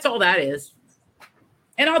 So that's all that is.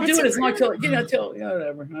 And I'll do it as long till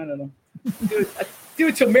whatever. I don't know. Do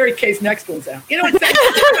it till Mary Kay's next one's out. You know what I'm saying?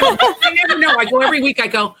 I never know. I go every week. I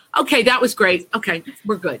go, okay, that was great. Okay,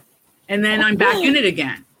 we're good. And then I'm back in it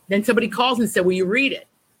again. Then somebody calls and said, will you read it?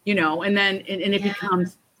 And then and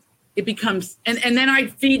it becomes and then I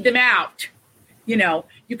feed them out.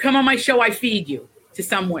 You come on my show, I feed you to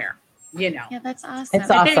somewhere. Yeah, that's awesome.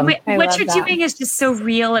 It's awesome. What you're doing is just so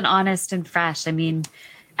real and honest and fresh. I mean,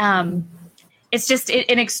 it's just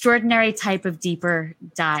an extraordinary type of deeper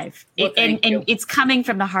dive. Well, and it's coming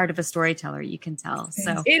from the heart of a storyteller, you can tell.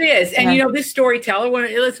 So it is. And this storyteller, when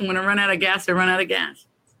I run out of gas, I run out of gas.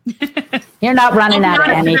 You're not running out of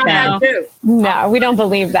anything. No, we don't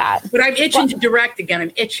believe that. But I'm itching to direct again.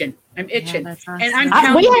 I'm itching. Yeah, that's awesome. And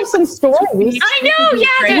I'm we have some stories. I know.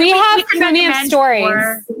 Yeah, we have plenty of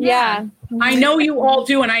stories. Yeah. I know you all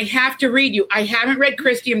do, and I have to read you. I haven't read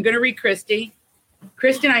Christy. I'm going to read Christy.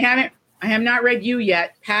 Kristen, I have not read you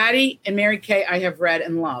yet. Patty and Mary Kay, I have read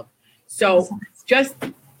and love. So just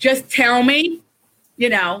tell me,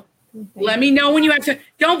 let me know when you have to.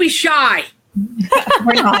 Don't be shy.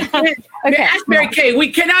 Okay. Ask Mary Kay.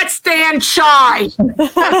 We cannot stand shy.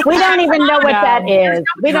 We don't even know what that is.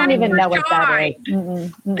 We don't even know what that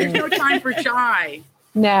is. There's no time for shy.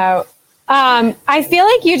 No. I feel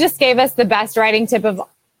like you just gave us the best writing tip of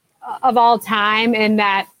all time, in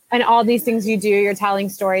that, and all these things you do, you're telling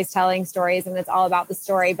stories, and it's all about the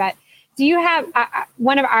story. But do you have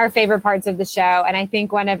one of our favorite parts of the show? And I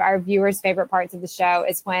think one of our viewers' favorite parts of the show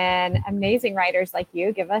is when amazing writers like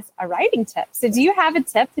you give us a writing tip. So do you have a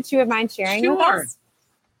tip that you would mind sharing with us?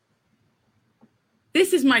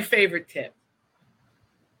 This is my favorite tip.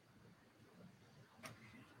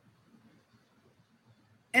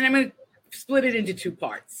 And I'm going to split it into two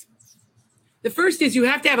parts. The first is you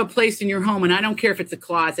have to have a place in your home, and I don't care if it's a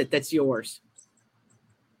closet, that's yours.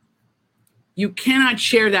 You cannot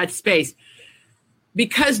share that space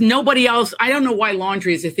because nobody else, I don't know why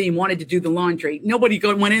laundry is a theme, wanted to do the laundry. Nobody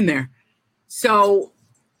went in there. So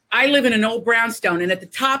I live in an old brownstone, and at the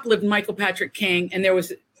top lived Michael Patrick King, and there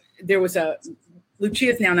was a,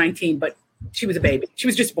 Lucia's now 19, but she was a baby. She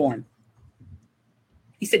was just born.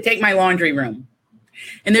 He said, take my laundry room.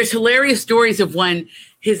 And there's hilarious stories of when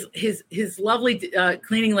his lovely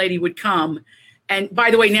cleaning lady would come. And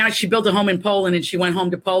by the way, now she built a home in Poland, and she went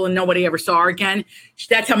home to Poland. Nobody ever saw her again.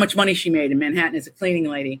 That's how much money she made in Manhattan as a cleaning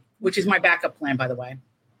lady, which is my backup plan, by the way.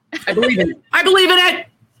 I believe in it. I believe in it.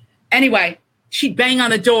 Anyway, she'd bang on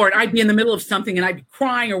the door, and I'd be in the middle of something, and I'd be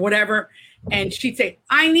crying or whatever. And she'd say,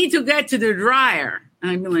 I need to get to the dryer.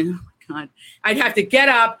 And I'd be like, oh, my God. I'd have to get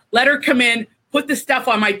up, let her come in, put the stuff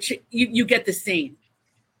on my you get the scene.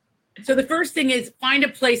 So the first thing is find a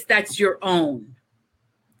place that's your own.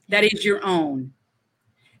 That is your own.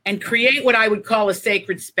 And create what I would call a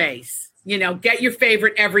sacred space. Get your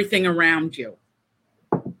favorite everything around you.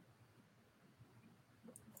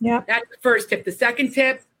 Yeah. That's the first tip. The second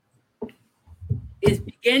tip is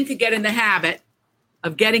begin to get in the habit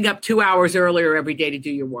of getting up 2 hours earlier every day to do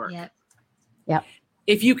your work. Yep.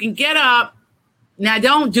 If you can get up, now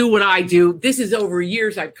don't do what I do. This is over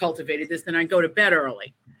years I've cultivated this, and I go to bed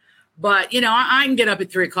early. But, I can get up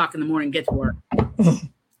at 3 o'clock in the morning and get to work.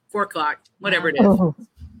 4 o'clock, whatever it is.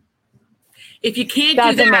 If you can't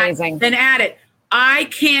do that, amazing. Then add it. I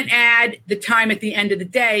can't add the time at the end of the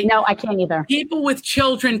day. No, I can't either. People with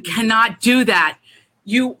children cannot do that.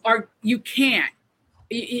 You can't.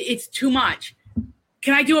 It's too much.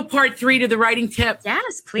 Can I do a part 3 to the writing tip?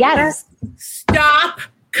 Yes, please. Yes. Stop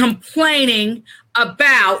complaining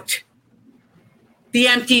about the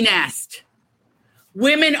empty nest.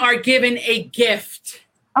 Women are given a gift.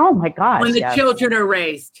 Oh my gosh. When the children are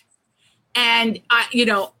raised. And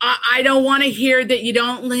I don't want to hear that you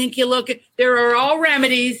don't think you look. There are all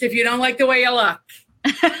remedies if you don't like the way you look.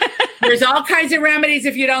 There's all kinds of remedies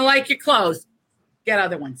if you don't like your clothes. Get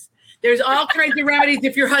other ones. There's all kinds of remedies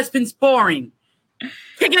if your husband's boring.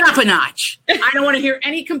 Pick it up a notch. I don't want to hear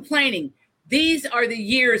any complaining. These are the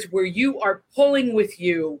years where you are pulling with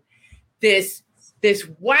you this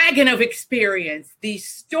wagon of experience, these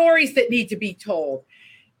stories that need to be told.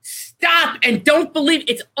 Stop and don't believe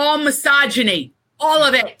it's all misogyny, all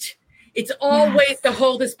of it. It's all ways to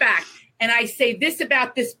hold us back. And I say this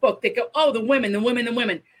about this book. They go, oh, the women.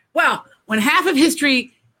 Well, when half of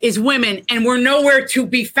history is women and we're nowhere to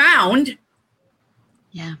be found,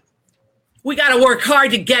 we got to work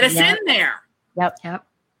hard to get us in there. Yep.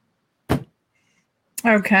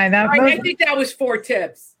 Okay. I think that was 4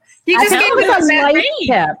 tips. You just gave us a life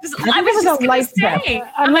tip. I was a life tip.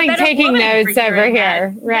 I'm like taking notes over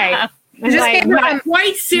here. Right. Yeah.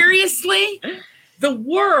 Quite seriously, the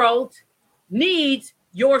world needs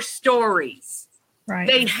your stories. Right.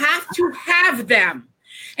 They have to have them.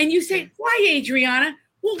 And you say, why, Adriana?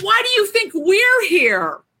 Well, why do you think we're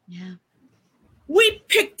here? Yeah. We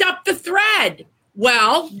picked up the thread.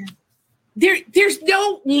 Well, there's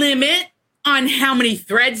no limit on how many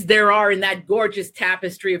threads there are in that gorgeous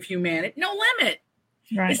tapestry of humanity. No limit.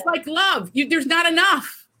 Right. It's like love. There's not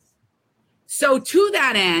enough. So to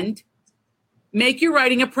that end, make your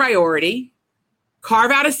writing a priority. Carve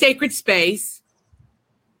out a sacred space.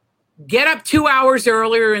 get up 2 hours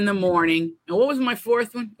earlier in the morning. And what was my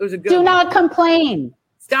fourth one? It was a good Do one. not complain.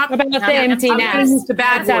 Stop about the empty nest, It's a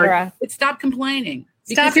bad etc. word. But stop complaining.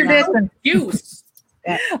 Stop your distance. Use.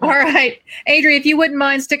 All right. Adri, if you wouldn't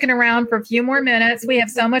mind sticking around for a few more minutes, we have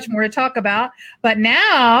so much more to talk about. But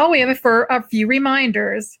now we have a few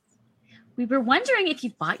reminders. We were wondering if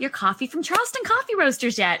you've bought your coffee from Charleston Coffee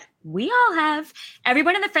Roasters yet. We all have.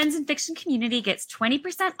 Everyone in the Friends and Fiction community gets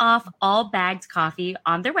 20% off all bagged coffee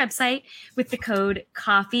on their website with the code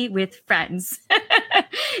COFFEEWITHFRIENDS.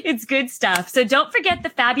 It's good stuff. So don't forget the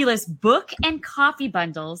fabulous book and coffee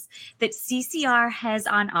bundles that CCR has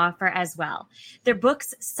on offer as well. They're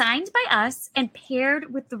books signed by us and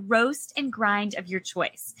paired with the roast and grind of your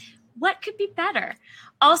choice. What could be better?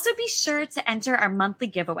 Also, be sure to enter our monthly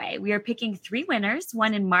giveaway. We are picking 3 winners,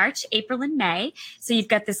 one in March, April, and May. So you've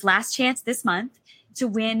got this last chance this month to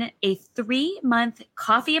win a 3-month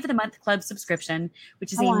Coffee of the Month Club subscription,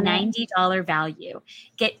 which is a $90 value.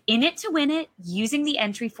 Get in it to win it using the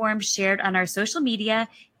entry form shared on our social media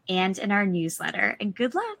and in our newsletter. And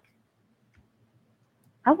good luck.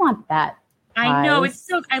 I want that. I know.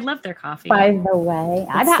 I love their coffee. By the way,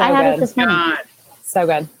 I had it this morning. God. So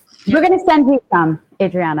good. We're going to send you some,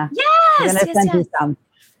 Adriana. Yes. We're going to send you some.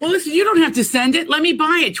 Well, listen, you don't have to send it. Let me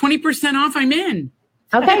buy it. 20% off. I'm in.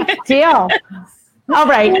 Okay, deal. All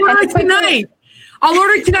right. I'll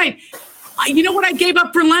order it tonight. You know what I gave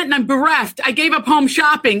up for Lent, and I'm bereft. I gave up home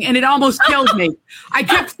shopping, and it almost killed me. I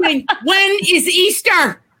kept saying, when is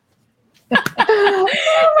Easter? Oh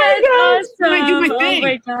my gosh. When I do my thing. Oh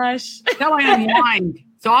my gosh. That's how I unwind.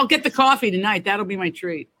 So I'll get the coffee tonight. That'll be my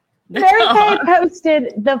treat. Mary Kay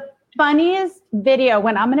posted the funniest video.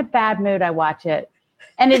 When I'm in a bad mood, I watch it.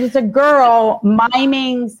 And it is a girl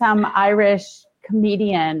miming some Irish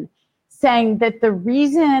comedian saying that the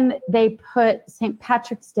reason they put St.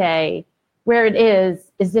 Patrick's Day where it is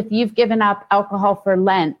if you've given up alcohol for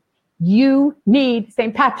Lent, you need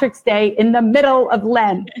St. Patrick's Day in the middle of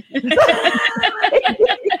Lent.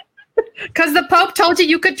 Because the Pope told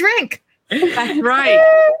you could drink. That's right.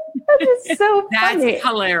 That is so funny. That's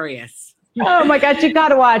hilarious. Oh my gosh, you got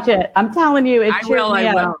to watch it. I'm telling you, it cheers me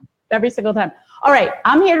up every single time. All right,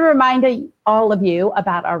 I'm here to remind all of you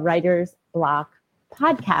about our Writer's Block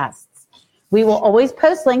podcasts. We will always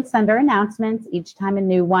post links under announcements each time a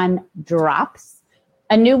new one drops.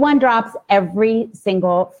 A new one drops every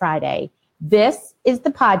single Friday. This is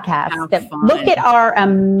the podcast look at our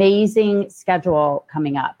amazing schedule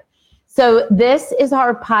coming up. So this is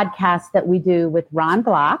our podcast that we do with Ron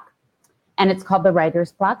Block, and it's called the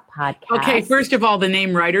Writer's Block Podcast. Okay, first of all, the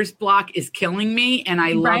name Writer's Block is killing me, and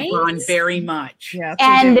I love Ron very much. Yeah,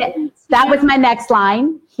 and that was my next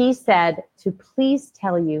line. He said to please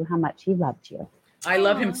tell you how much he loved you. I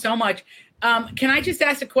love him so much. Can I just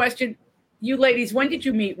ask a question? You ladies, when did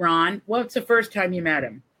you meet Ron? What's the first time you met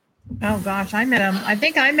him? Oh, gosh, I met him. I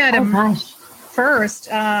think I met him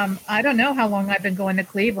first. I don't know how long I've been going to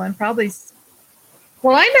Cleveland. Probably.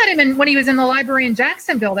 Well, I met him when he was in the library in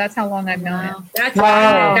Jacksonville. That's how long I've known him. That's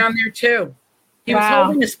down there too. He was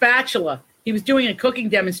holding a spatula. He was doing a cooking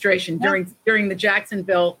demonstration during the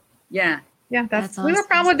Jacksonville. Yeah. Yeah, that's we were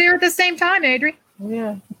probably there at the same time, Adri.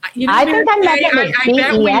 Yeah. You know, I think I met him at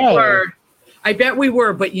CEA. I bet we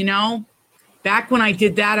were, but you know, back when I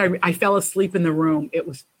did that, I fell asleep in the room. It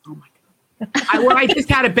was, oh my God. I just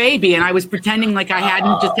had a baby and I was pretending like I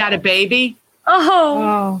hadn't just had a baby.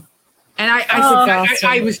 Oh. And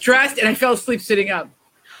I was dressed and I fell asleep sitting up.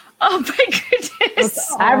 Oh my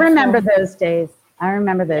goodness. I remember those days.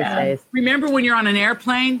 Days. Remember when you're on an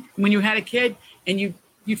airplane, when you had a kid and you'd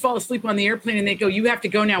fall asleep on the airplane and they go, you have to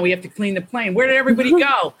go now. We have to clean the plane. Where did everybody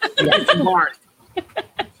go? It's Mark.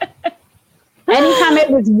 Anytime it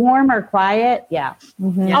was warm or quiet. Yeah.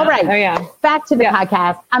 Mm-hmm. All right. Oh, yeah. Back to the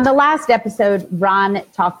podcast. On the last episode, Ron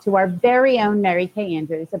talked to our very own Mary Kay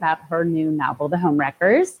Andrews about her new novel, The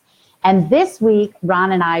Homewreckers. And this week,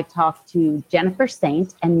 Ron and I talked to Jennifer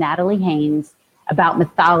Saint and Natalie Haynes about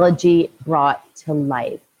mythology brought to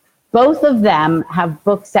life. Both of them have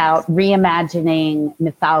books out reimagining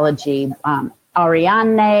mythology.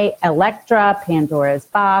 Ariadne, Electra, Pandora's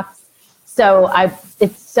Box. So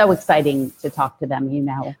it's so exciting to talk to them. You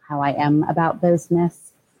know how I am about those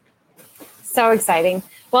myths. So exciting.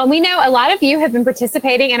 Well, we know a lot of you have been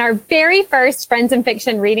participating in our very first Friends in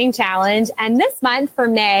Fiction Reading Challenge. And this month for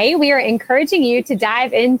May, we are encouraging you to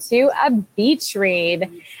dive into a beach read.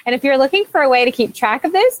 And if you're looking for a way to keep track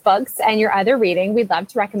of those books and your other reading, we'd love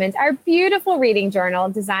to recommend our beautiful reading journal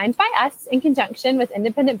designed by us in conjunction with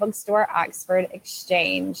independent bookstore Oxford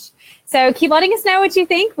Exchange. So keep letting us know what you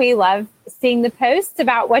think. We love seeing the posts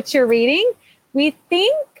about what you're reading. We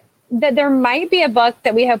think that there might be a book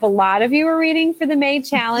that we hope a lot of you are reading for the May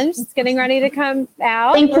Challenge. It's getting ready to come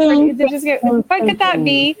out. What could that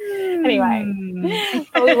be? Anyway,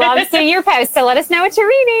 we love seeing your posts. So let us know what you're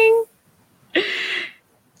reading.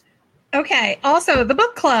 Okay. Also, the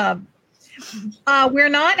book club. We're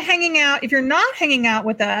not hanging out. If you're not hanging out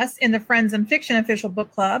with us in the Friends and Fiction official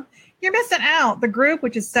book club, you're missing out. The group,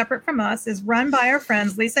 which is separate from us, is run by our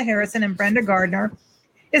friends Lisa Harrison and Brenda Gardner,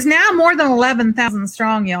 is now more than 11,000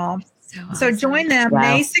 strong, y'all. So join them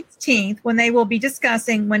May 16th when they will be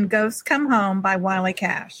discussing When Ghosts Come Home by Wiley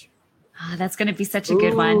Cash. Oh, that's going to be such a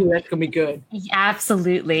good one. That's going to be good. Yeah,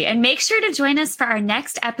 absolutely. And make sure to join us for our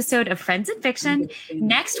next episode of Friends and Fiction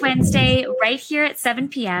next Wednesday, right here at 7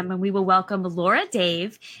 p.m. And we will welcome Laura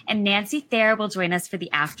Dave, and Nancy Thayer will join us for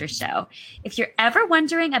the after show. If you're ever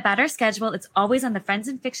wondering about our schedule, it's always on the Friends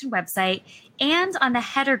and Fiction website and on the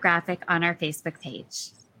header graphic on our Facebook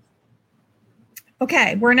page.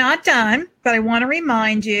 Okay, we're not done, but I want to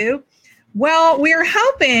remind you. Well, we're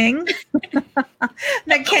hoping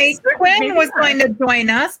that Kate Quinn was going to join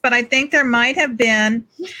us, but I think there might have been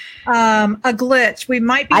a glitch. We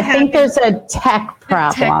might be. I think there's a tech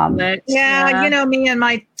problem. Yeah, you know me and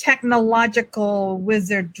my technological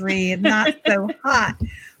wizardry, not so hot.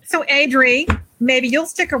 So, Adri, maybe you'll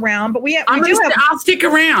stick around, but I'll stick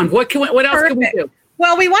around. What else can we do?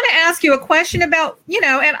 Well, we want to ask you a question about,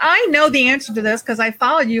 and I know the answer to this because I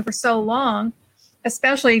followed you for so long,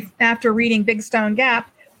 especially after reading Big Stone Gap.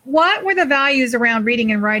 What were the values around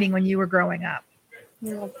reading and writing when you were growing up?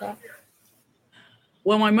 Well,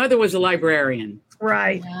 my mother was a librarian.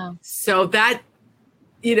 Right. Wow. So that,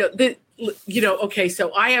 okay,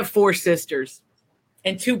 so I have 4 sisters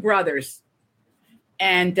and 2 brothers.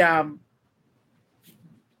 And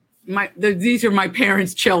these are my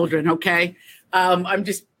parents' children, okay? I'm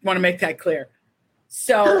just want to make that clear.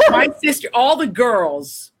 So my sister, all the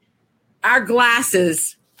girls, our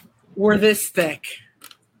glasses were this thick.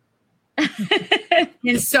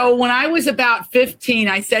 And so when I was about 15,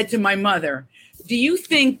 I said to my mother, do you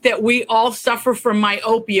think that we all suffer from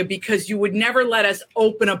myopia because you would never let us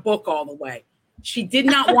open a book all the way? She did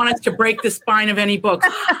not want us to break the spine of any books.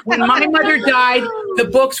 When my mother died, the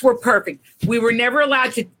books were perfect. We were never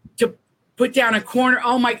allowed to put down a corner.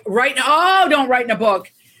 Don't write in a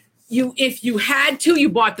book. If you had to, you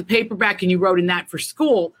bought the paperback and you wrote in that for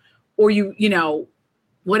school, or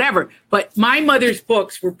whatever. But my mother's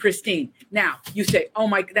books were pristine. Now you say, oh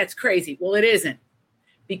my, that's crazy. Well, it isn't,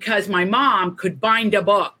 because my mom could bind a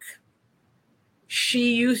book.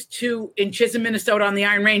 She used to, in Chisholm, Minnesota, on the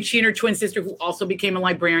Iron Range, she and her twin sister, who also became a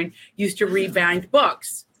librarian, used to rebind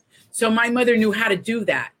books. So my mother knew how to do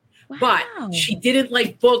that. Wow. But she didn't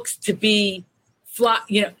like books to be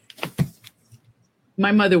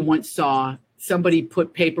My mother once saw somebody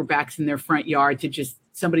put paperbacks in their front yard to just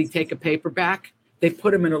somebody take a paperback. They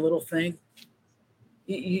put them in a little thing.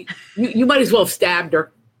 You might as well have stabbed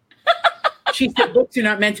her. She said, books are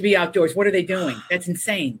not meant to be outdoors. What are they doing? That's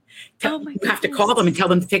insane. You have to call them and tell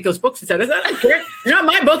them to take those books inside. I don't care. They're not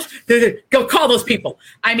my books. Go call those people.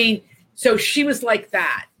 I mean, so she was like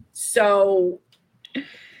that. So,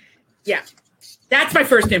 yeah, that's my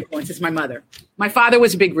first influence is my mother. My father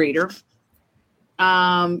was a big reader.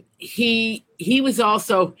 He was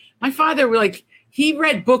also, my father, he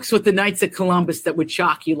read books with the Knights of Columbus that would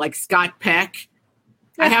shock you, like Scott Peck.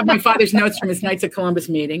 I have my father's notes from his Knights of Columbus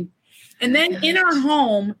meeting. And then in our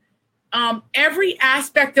home, every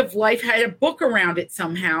aspect of life had a book around it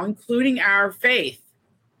somehow, including our faith.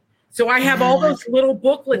 So I have all those little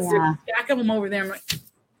booklets, a stack of them over there.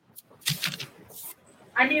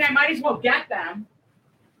 I mean, I might as well get them.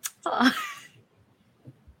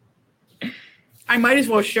 I might as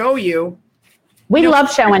well show you. We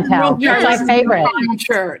love show and tell. That's my favorite.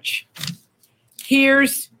 Church.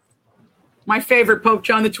 Here's my favorite Pope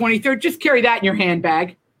John the 23rd. Just carry that in your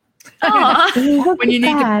handbag. When you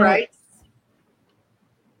need to pray.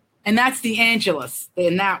 And that's the Angelus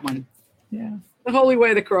in that one. Yeah. The Holy Way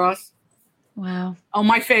of the Cross. Wow. Oh,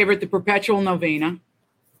 my favorite, the Perpetual Novena.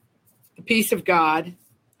 The Peace of God.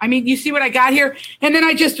 I mean, you see what I got here? And then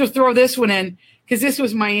I just will throw this one in because this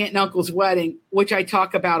was my aunt and uncle's wedding, which I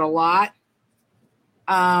talk about a lot.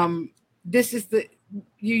 This is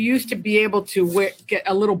you used to be able to get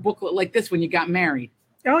a little booklet like this when you got married.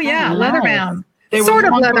 Oh, yeah. Oh, leather nice. bound. They sort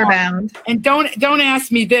were of leather bound. And don't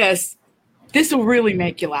ask me this. This will really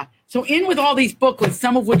make you laugh. So in with all these booklets,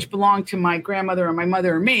 some of which belong to my grandmother or my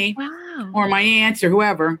mother or me, or my aunts or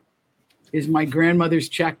whoever, is my grandmother's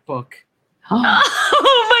checkbook. Oh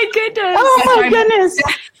my goodness. Oh my goodness.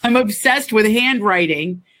 I'm obsessed with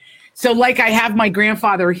handwriting. So like I have my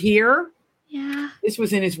grandfather here. Yeah. This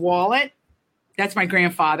was in his wallet. That's my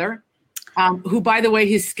grandfather, who, by the way,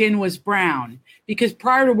 his skin was brown because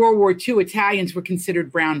prior to World War II, Italians were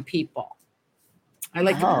considered brown people. I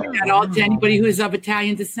like to point that out to anybody who is of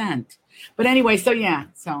Italian descent. But anyway, so it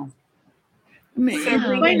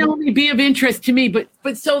might only be of interest to me, but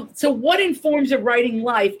so what informs a writing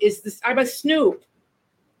life is this. I'm a snoop.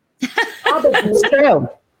 It's true.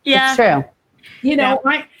 Yeah. It's true. You know,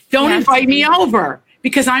 don't invite me over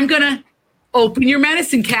because I'm going to open your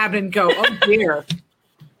medicine cabinet and go, oh, dear.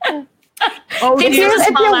 Oh, If you're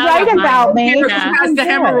right about me, who has the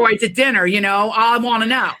hemorrhoids at dinner, you know, I want to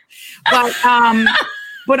know.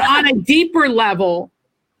 But on a deeper level,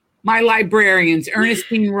 my librarians,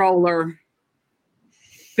 Ernestine Roller,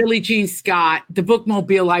 Billie Jean Scott, the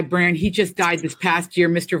Bookmobile librarian, he just died this past year,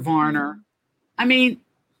 Mr. Varner. I mean,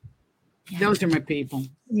 those are my people.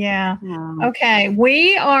 Yeah. Okay.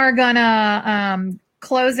 We are going to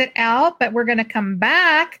close it out, but we're going to come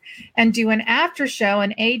back and do an after show.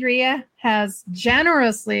 And Adria has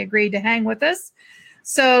generously agreed to hang with us.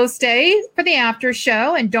 So stay for the after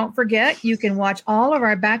show. And don't forget, you can watch all of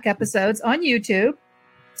our back episodes on YouTube.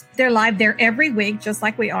 They're live there every week, just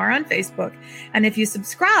like we are on Facebook. And if you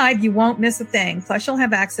subscribe, you won't miss a thing. Plus, you'll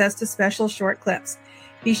have access to special short clips.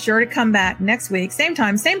 Be sure to come back next week, same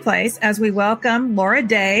time, same place, as we welcome Laura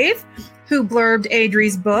Dave, who blurbed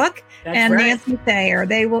Adri's book, and right. Nancy Thayer.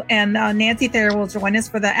 Nancy Thayer will join us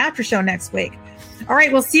for the after show next week. All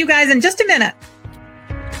right, we'll see you guys in just a minute.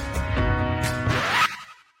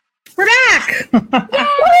 We're back.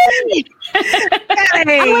 Yay!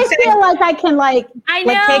 I always feel like I can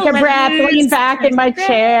take a breath, lean back in my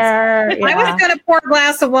chair. Yeah. I was going to pour a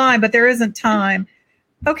glass of wine, but there isn't time.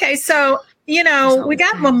 Okay, so we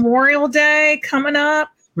got Memorial Day coming up.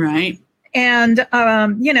 Right. And,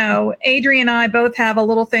 Adri and I both have a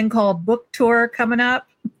little thing called book tour coming up.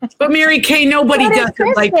 But Mary Kay, nobody does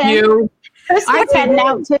it like you. Kristen's heading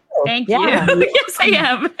out too. Thank you. Yes, I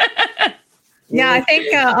am. Yeah, I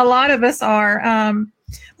think a lot of us are.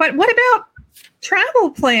 But what about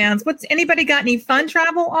travel plans? Anybody got any fun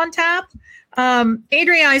travel on tap?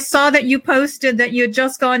 Adri, I saw that you posted that you had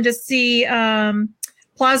just gone to see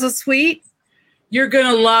Plaza Suite. You're going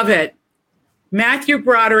to love it. Matthew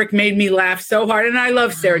Broderick made me laugh so hard. And I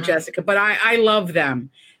love Sarah Jessica, but I love them.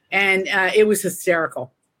 And it was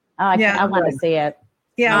hysterical. Oh, I want to see it.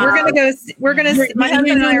 Yeah, we're going to go. We're going to. My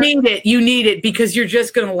husband and I need it. You need it because you're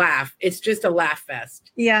just going to laugh. It's just a laugh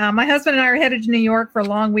fest. Yeah, my husband and I are headed to New York for a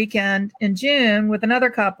long weekend in June with another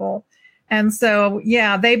couple. And so,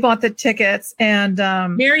 they bought the tickets. And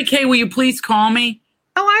Mary Kay, will you please call me?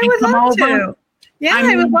 Oh, I would love to. Yeah,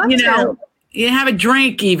 I would love to. You have a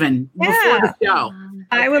drink even before the show.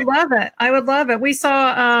 I would love it. I would love it. We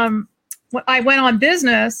saw, I went on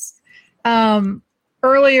business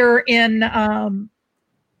earlier in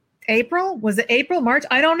April. Was it April, March?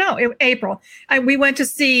 I don't know. April. We went to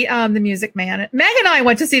see The Music Man. Meg and I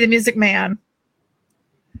went to see The Music Man.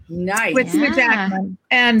 Nice. With Hugh Jackman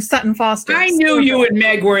and Sutton Foster. I knew you and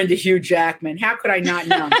Meg were into Hugh Jackman. How could I not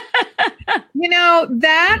know?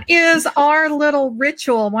 That is our little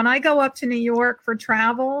ritual. When I go up to New York for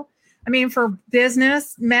travel, for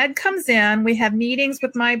business, Meg comes in. We have meetings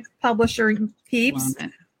with my publisher, Peeps,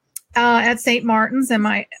 at St. Martin's and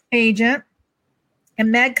my agent.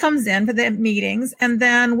 And Meg comes in for the meetings, and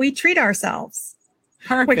then we treat ourselves.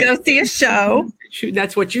 Perfect. We go see a show.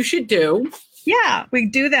 That's what you should do. Yeah, we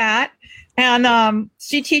do that. And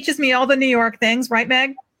she teaches me all the New York things. Right,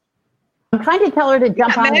 Meg? I'm trying to tell her to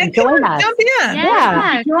jump on and join us. Jump in.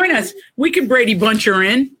 Yeah. Join us. We can Brady Bunch her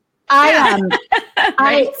in.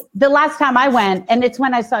 The last time I went, and it's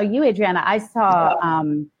when I saw you, Adriana, I saw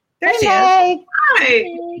there she is. Hi.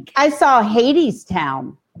 I saw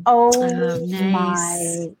Hadestown. Oh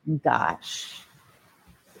nice. My gosh.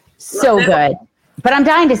 So good. But I'm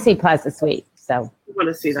dying to see Plaza Suite. So I want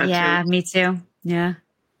to see that yeah, too. me too. Yeah.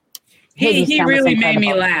 He really made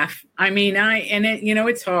me laugh.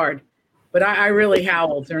 It's hard. But I really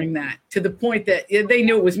howled during that to the point that they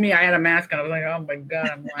knew it was me. I had a mask on. I was like, oh my God,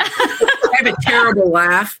 I'm laughing. I have a terrible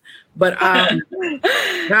laugh, but God,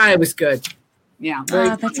 it was good. Yeah.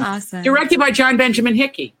 That's awesome. Directed by John Benjamin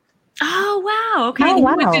Hickey. Oh, wow.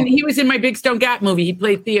 Okay. He was in my Big Stone Gap movie. He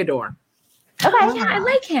played Theodore. Okay. Yeah, I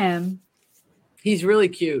like him. He's really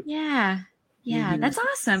cute. Yeah. Yeah, that's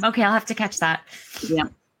awesome. Okay, I'll have to catch that. Yeah.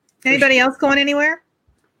 Anybody else going anywhere?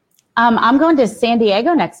 I'm going to San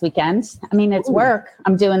Diego next weekend. It's work.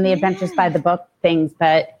 I'm doing the Adventures by the Book things,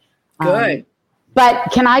 but good.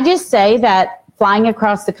 But can I just say that flying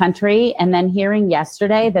across the country and then hearing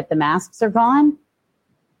yesterday that the masks are gone?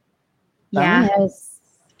 Yeah. Bonus.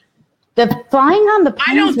 The flying on the planes.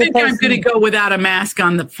 I don't think I'm going to go without a mask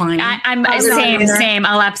on the plane. I'm same.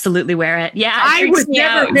 I'll absolutely wear it. Yeah. I was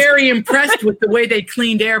never very impressed with the way they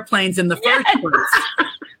cleaned airplanes in the first place.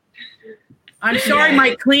 I'm sorry,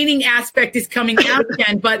 my cleaning aspect is coming out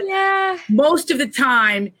again, but most of the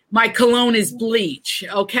time, my cologne is bleach.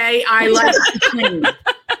 Okay, I like to clean.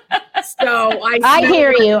 So I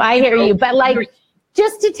hear you. But like,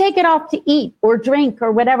 just to take it off to eat or drink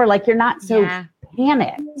or whatever, like you're not so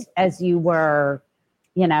panicked as you were.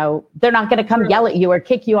 You know, they're not going to come yell at you or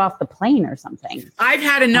kick you off the plane or something. I've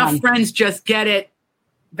had enough friends just get it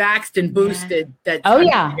vaxxed and boosted. That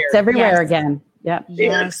it's everywhere again. Yep.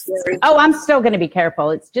 Yes. Oh, I'm still going to be careful.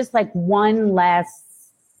 It's just like one less,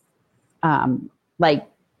 like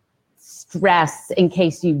stress in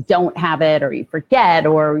case you don't have it or you forget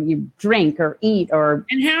or you drink or eat or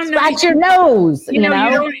scratch your nose.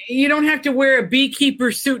 You don't have to wear a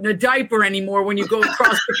beekeeper suit and a diaper anymore when you go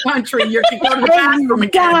across the country. You can go to the bathroom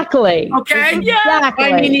again. Exactly. Okay. Exactly.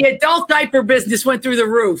 I mean, the adult diaper business went through the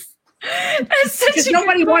roof. Because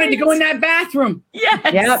nobody wanted to go in that bathroom. Yes.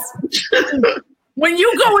 Yep. When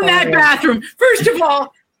you go in that bathroom, first of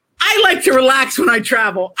all, I like to relax when I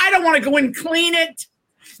travel. I don't want to go in and clean it,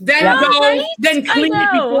 then then clean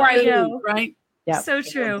it before I leave, right? Yeah. So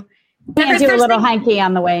true. You do a little hanky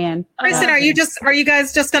on the way in. Kristen, are you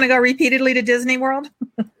guys just going to go repeatedly to Disney World?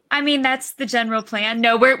 I mean, that's the general plan.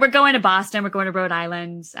 No, we're going to Boston. We're going to Rhode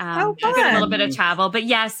Island. Fun. A little bit of travel, but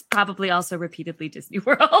yes, probably also repeatedly Disney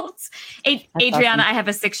World. Adriana, I have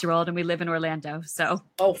a 6-year-old and we live in Orlando. So.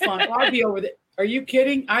 Oh, fun. I'll be over there. Are you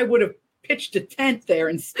kidding? I would have pitched a tent there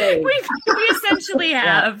and stayed. We essentially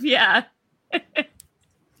have. Yeah.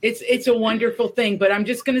 It's a wonderful thing, but I'm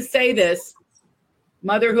just going to say this.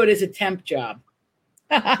 Motherhood is a temp job.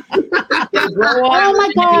 Oh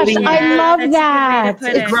my gosh, I love that.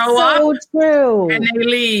 They grow up, true, and they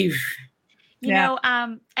leave. You know,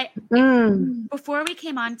 before we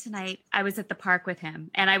came on tonight, I was at the park with him,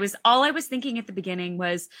 and all I was thinking at the beginning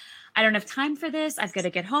was, I don't have time for this. I've got to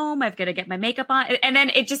get home. I've got to get my makeup on, and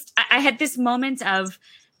then I had this moment of,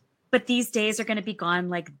 but these days are going to be gone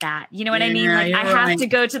like that. You know what I mean? Like I have to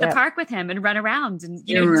go to the park with him and run around and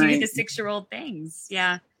do the 6-year-old things.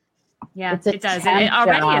 Yeah. Yeah, it does. And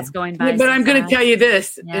already it's going by. But I'm going to tell you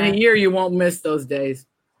this. In a year, you won't miss those days.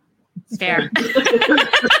 Fair.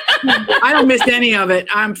 I don't miss any of it.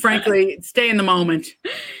 I'm frankly, stay in the moment.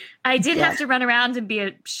 I did have to run around and be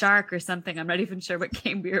a shark or something. I'm not even sure what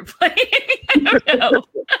game we were playing. I don't know.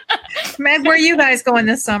 Meg, where are you guys going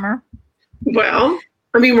this summer? Well,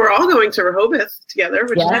 I mean, we're all going to Rehoboth together,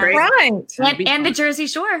 which is great. Right. And the Jersey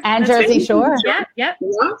Shore. And Jersey Shore. Yep. Yeah,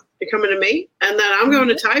 you're coming to me. And then I'm going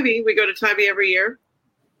to Tybee. We go to Tybee every year.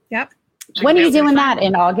 Yep. When are you doing that?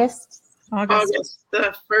 In August? August.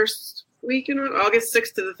 The first week in August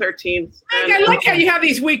 6th to the 13th. I like how you have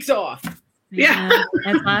these weeks off. Yeah.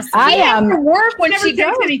 That's awesome. I am. Work when Never she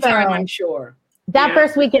takes goes, any time, I'm sure. That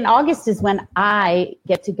first week in August is when I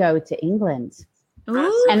get to go to England.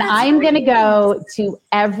 Ooh, and I'm going to go to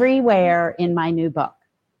everywhere in my new book.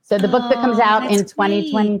 So the book that comes out in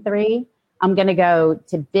 2023, I'm going to go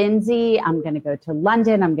to Binzi. I'm going to go to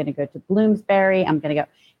London. I'm going to go to Bloomsbury. I'm going to go.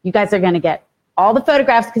 You guys are going to get all the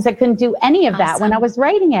photographs because I couldn't do any of that when I was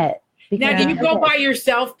writing it. Now, do you go by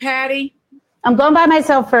yourself, Patty? I'm going by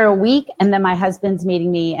myself for a week, and then my husband's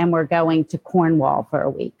meeting me, and we're going to Cornwall for a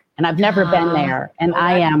week. And I've never been there, and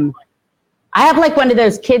I have like one of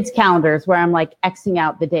those kids calendars where I'm like Xing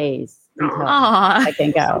out the days until I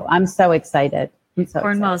can go. I'm so excited.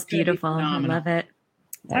 Cornwall's beautiful. I love it.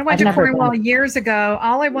 I went to Cornwall years ago.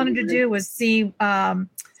 All I wanted to do was see, where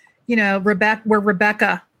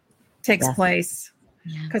Rebecca takes place,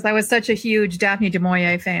 because I was such a huge Daphne du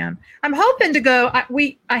Maurier fan. I'm hoping to go.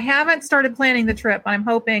 I haven't started planning the trip. I'm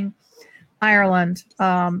hoping Ireland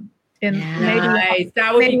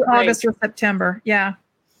maybe August or September. Yeah.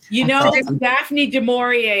 You know, Daphne du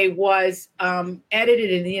Maurier was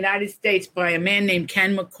edited in the United States by a man named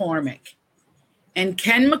Ken McCormick. And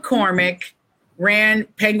Ken McCormick ran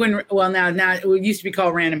Penguin. Well, now it used to be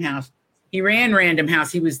called Random House. He ran Random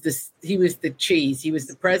House. He was the cheese. He was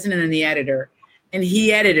the president and the editor, and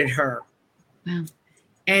he edited her. Wow.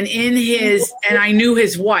 And I knew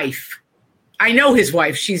his wife. I know his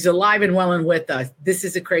wife. She's alive and well and with us. This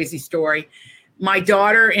is a crazy story. My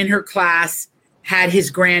daughter in her class had his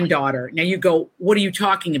granddaughter. Now you go, what are you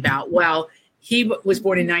talking about? Well, he was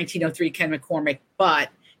born in 1903, Ken McCormick, but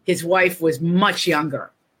his wife was much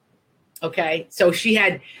younger. Okay. So she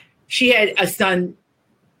had a son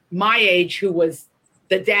my age who was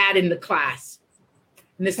the dad in the class.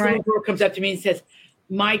 And this little girl comes up to me and says,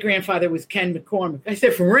 my grandfather was Ken McCormick. I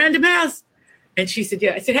said, from Random House? And she said,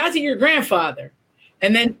 yeah. I said, how's it your grandfather?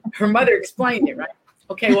 And then her mother explained it, right?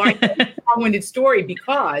 Okay, well, I told a long-winded story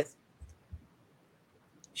because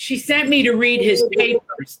she sent me to read his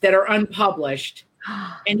papers that are unpublished.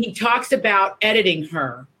 And he talks about editing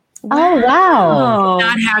her. Oh, wow.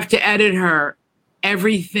 Not have to edit her.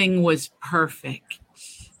 Everything was perfect.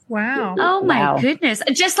 Wow. Oh my Wow. goodness.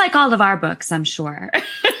 Just like all of our books, I'm sure.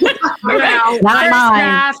 Well, Not First mine.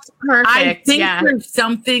 draft, perfect. I think yeah. there's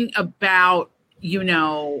something about,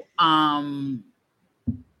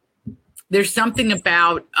 there's something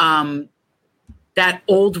about that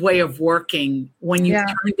old way of working when you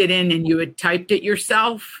turned it in and you had typed it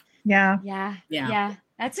yourself. Yeah. Yeah.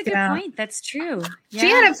 That's a good point. That's true. She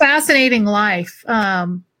had a fascinating life.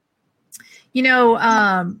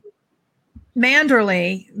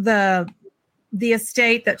 Manderley, the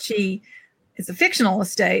estate that she is a fictional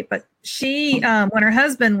estate, but she, when her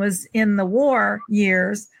husband was in the war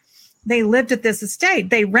years, they lived at this estate.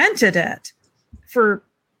 They rented it for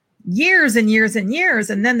years and years and years.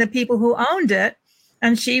 And then the people who owned it,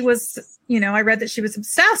 and she was, I read that she was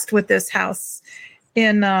obsessed with this house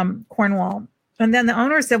in Cornwall. And then the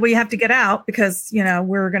owner said, well, you have to get out because,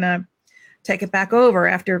 we're going to take it back over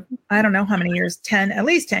after, I don't know how many years, at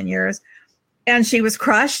least 10 years. And she was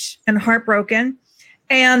crushed and heartbroken.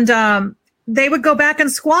 And they would go back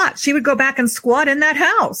and squat. She would go back and squat in that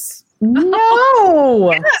house.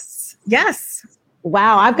 No. Yes.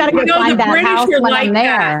 Wow. I've got to go find that house when I'm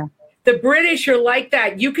there. The British are like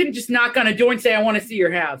that. You can just knock on a door and say, I want to see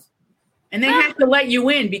your house. And they have to let you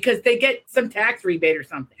in because they get some tax rebate or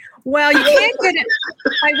something. Well, you can't get it.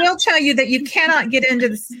 I will tell you that you cannot get into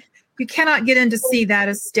this. You cannot get in to see that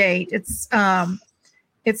estate. It's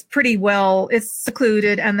pretty well, it's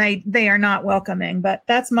secluded and they are not welcoming, but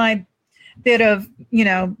that's my bit of, bit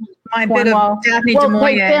of Daphne du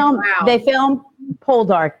Maurier. They film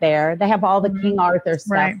Poldark there. They have all the King Arthur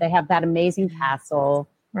stuff. Right. They have that amazing castle.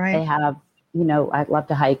 Right. They have, I'd love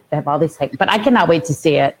to hike. They have all these hikes, but I cannot wait to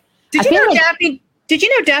see it. Did you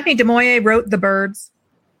know Daphne du Maurier wrote The Birds?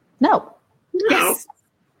 No. Yes.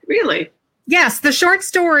 Really? Yes, the short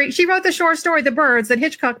story. She wrote the short story, The Birds, that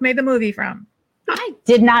Hitchcock made the movie from. I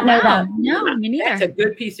did not know that. No, me neither. That's a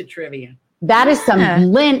good piece of trivia. That is some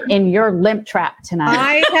lint in your limp trap tonight.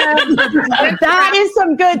 I have. That is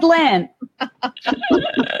some good lint.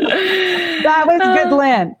 That was good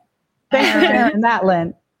lint. Thanks for sharing that,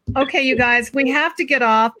 lint. Okay, you guys, we have to get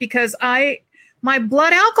off because my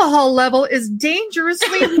blood alcohol level is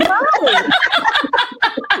dangerously low.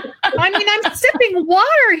 I'm sipping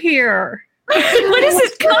water here. What does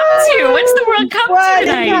it come to? What's the world come to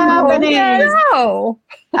tonight? No.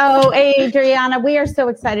 Oh, Adriana, we are so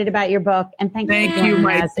excited about your book, and thank you,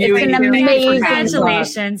 my It's an amazing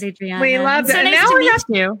Congratulations, Adriana. We love it. So And nice now to we meet have-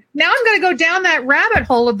 you. Now I'm going to go down that rabbit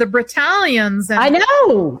hole of the Britallions. And I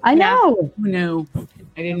know. No,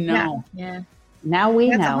 I didn't know. Yeah. Now we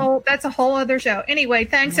know. That's a whole other show. Anyway,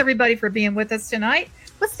 thanks everybody for being with us tonight.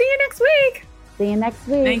 We'll see you next week. See you next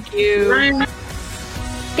week. Thank you.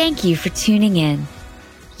 Thank you for tuning in.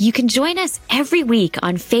 You can join us every week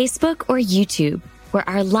on Facebook or YouTube, where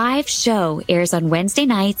our live show airs on Wednesday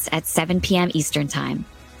nights at 7 p.m. Eastern Time.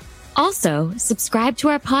 Also, subscribe to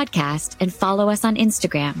our podcast and follow us on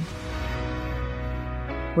Instagram.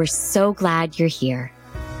 We're so glad you're here.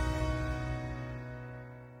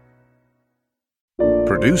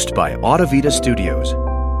 Produced by Audavita Studios.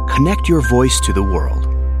 Connect your voice to the world.